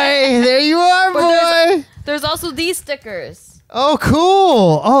 There you are, boy. There's also these stickers. Oh,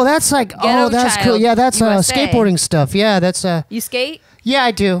 cool. Oh, that's like. Ghetto that's Child cool. Yeah, that's USA. skateboarding stuff. Yeah, that's You skate? Yeah,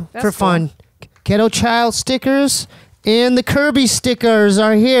 I do That's for cool. fun. Ghetto Child stickers and the Kirby stickers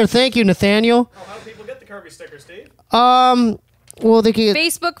are here. Thank you, Nathaniel. Oh, how do people get the Kirby stickers, Steve? Well, they can.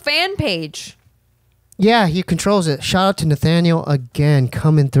 Facebook fan page. Yeah, he controls it. Shout out to Nathaniel again,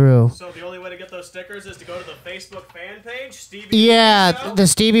 coming through. So the only way to get those stickers is to go to the Facebook fan page, Steebee Yeah, Weebee Show? the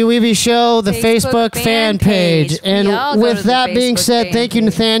Steebee Weebee Show, the Facebook fan page. We all And go with to the that being Facebook said, fan thank you, page.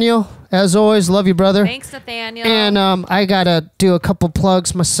 Nathaniel. As always, love you, brother. Thanks, Nathaniel. And I gotta do a couple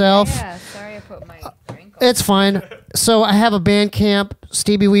plugs myself. Yeah, sorry I put my drink on. It's fine. So I have a Bandcamp,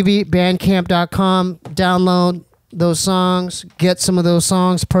 Steebee Weebee, bandcamp.com. Download those songs, get some of those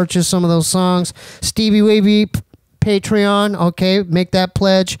songs, purchase some of those songs. Steebee Weebee Patreon, okay, make that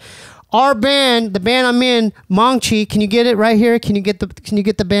pledge. Our band, the band I'm in, Mongchi, can you get it right here? Can you get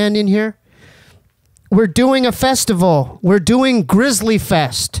the band in here? We're doing a festival. We're doing Grizzly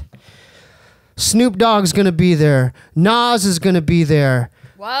Fest. Snoop Dogg's gonna be there. Nas is gonna be there.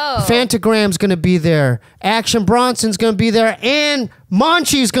 Whoa. Fantagram's gonna be there. Action Bronson's gonna be there, and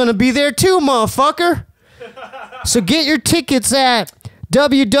Monchi's gonna be there too, motherfucker. So get your tickets at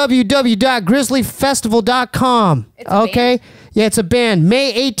www.grizzlyfestival.com. It's a Okay? band? Yeah, it's a band.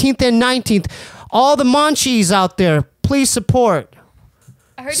 May 18th and 19th. All the Monchis out there, please support.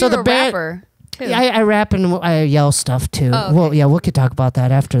 I heard So you were the a band- rapper, too. Yeah, I rap and I yell stuff too. Oh, okay. Well, yeah, we could talk about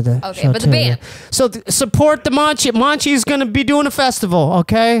that after the Okay, show but the too. band. So support the Monchi. Monchi's gonna be doing a festival.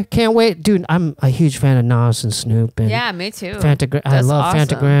 Okay, can't wait, dude. I'm a huge fan of Nas and Snoop and Yeah, me too. Fantagram. I That's love awesome.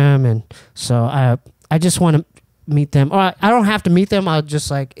 Fantagram, and so I just want to meet them. Or I don't have to meet them. I'll just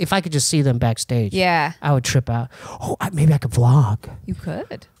like if I could just see them backstage. Yeah, I would trip out. Oh, maybe I could vlog. you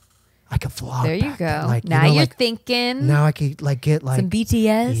could. I could vlog. There you back then, go. like, Now you know, you're like, thinking. Now I could like get like some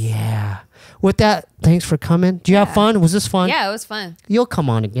BTS. yeah. With that, thanks for coming. Do you have Yeah. fun? Was this fun? Yeah, it was fun. You'll come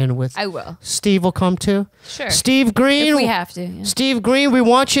on again with. I will. Steve will come too. Sure. Steve Green. If we have to. Yeah. Steve Green, we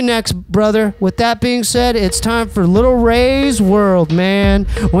want you next, brother. With that being said, it's time for Little Ray's World, man.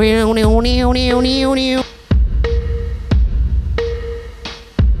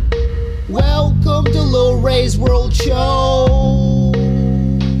 Welcome to Little Ray's World Show.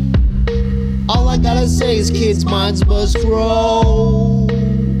 All I gotta say is kids' minds must grow.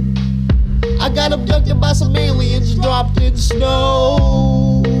 I got abducted by some aliens dropped in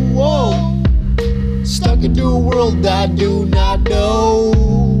snow. Whoa. Stuck into a world I do not know.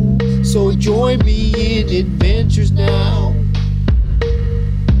 So join me in adventures now.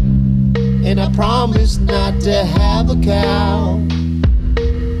 And I promise not to have a cow.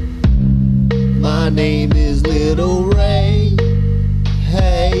 My name is Little Ray.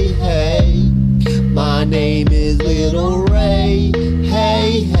 Hey, hey. My name is Little Ray.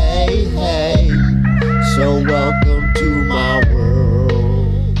 Hey, hey, hey. So welcome to my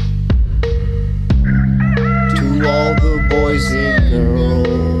world. To all the boys and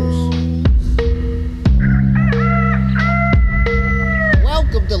girls.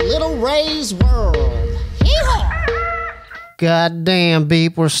 Welcome to Little Ray's World. Goddamn,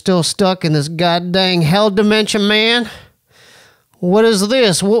 Beep, we're still stuck in this goddamn hell dimension, man. What is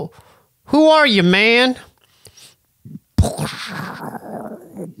this? Who are you, man?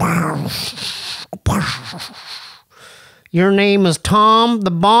 Your name is Tom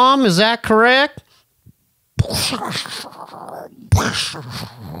the Bomb, is that correct?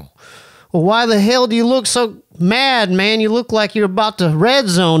 Well, why the hell do you look so mad, man? You look like you're about to red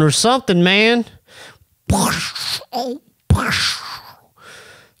zone or something, man.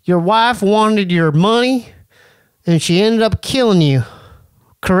 Your wife wanted your money, and she ended up killing you,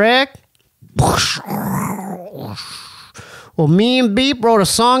 correct? Well, me and Beep wrote a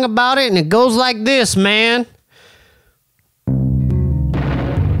song about it, and it goes like this, man.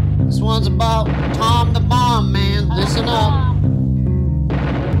 This one's about Tom the Bomb, man. Listen up.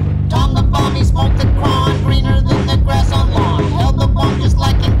 Tom the Bomb, he smoked the cron, greener than the grass on lawn. Held the bomb just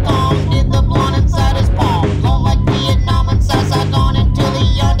like in thong, did the blonde inside his palm.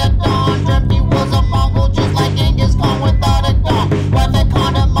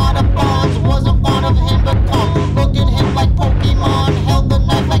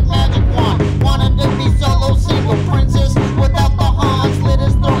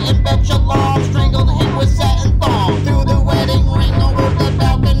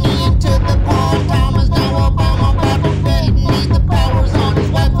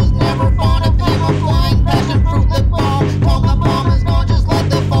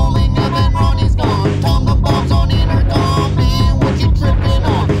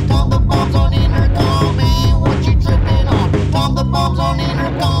 mom's on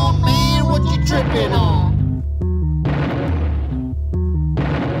intercom, man, what you tripping on?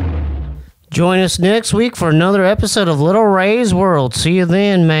 Join us next week for another episode of Little Ray's World. See you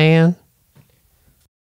then, man.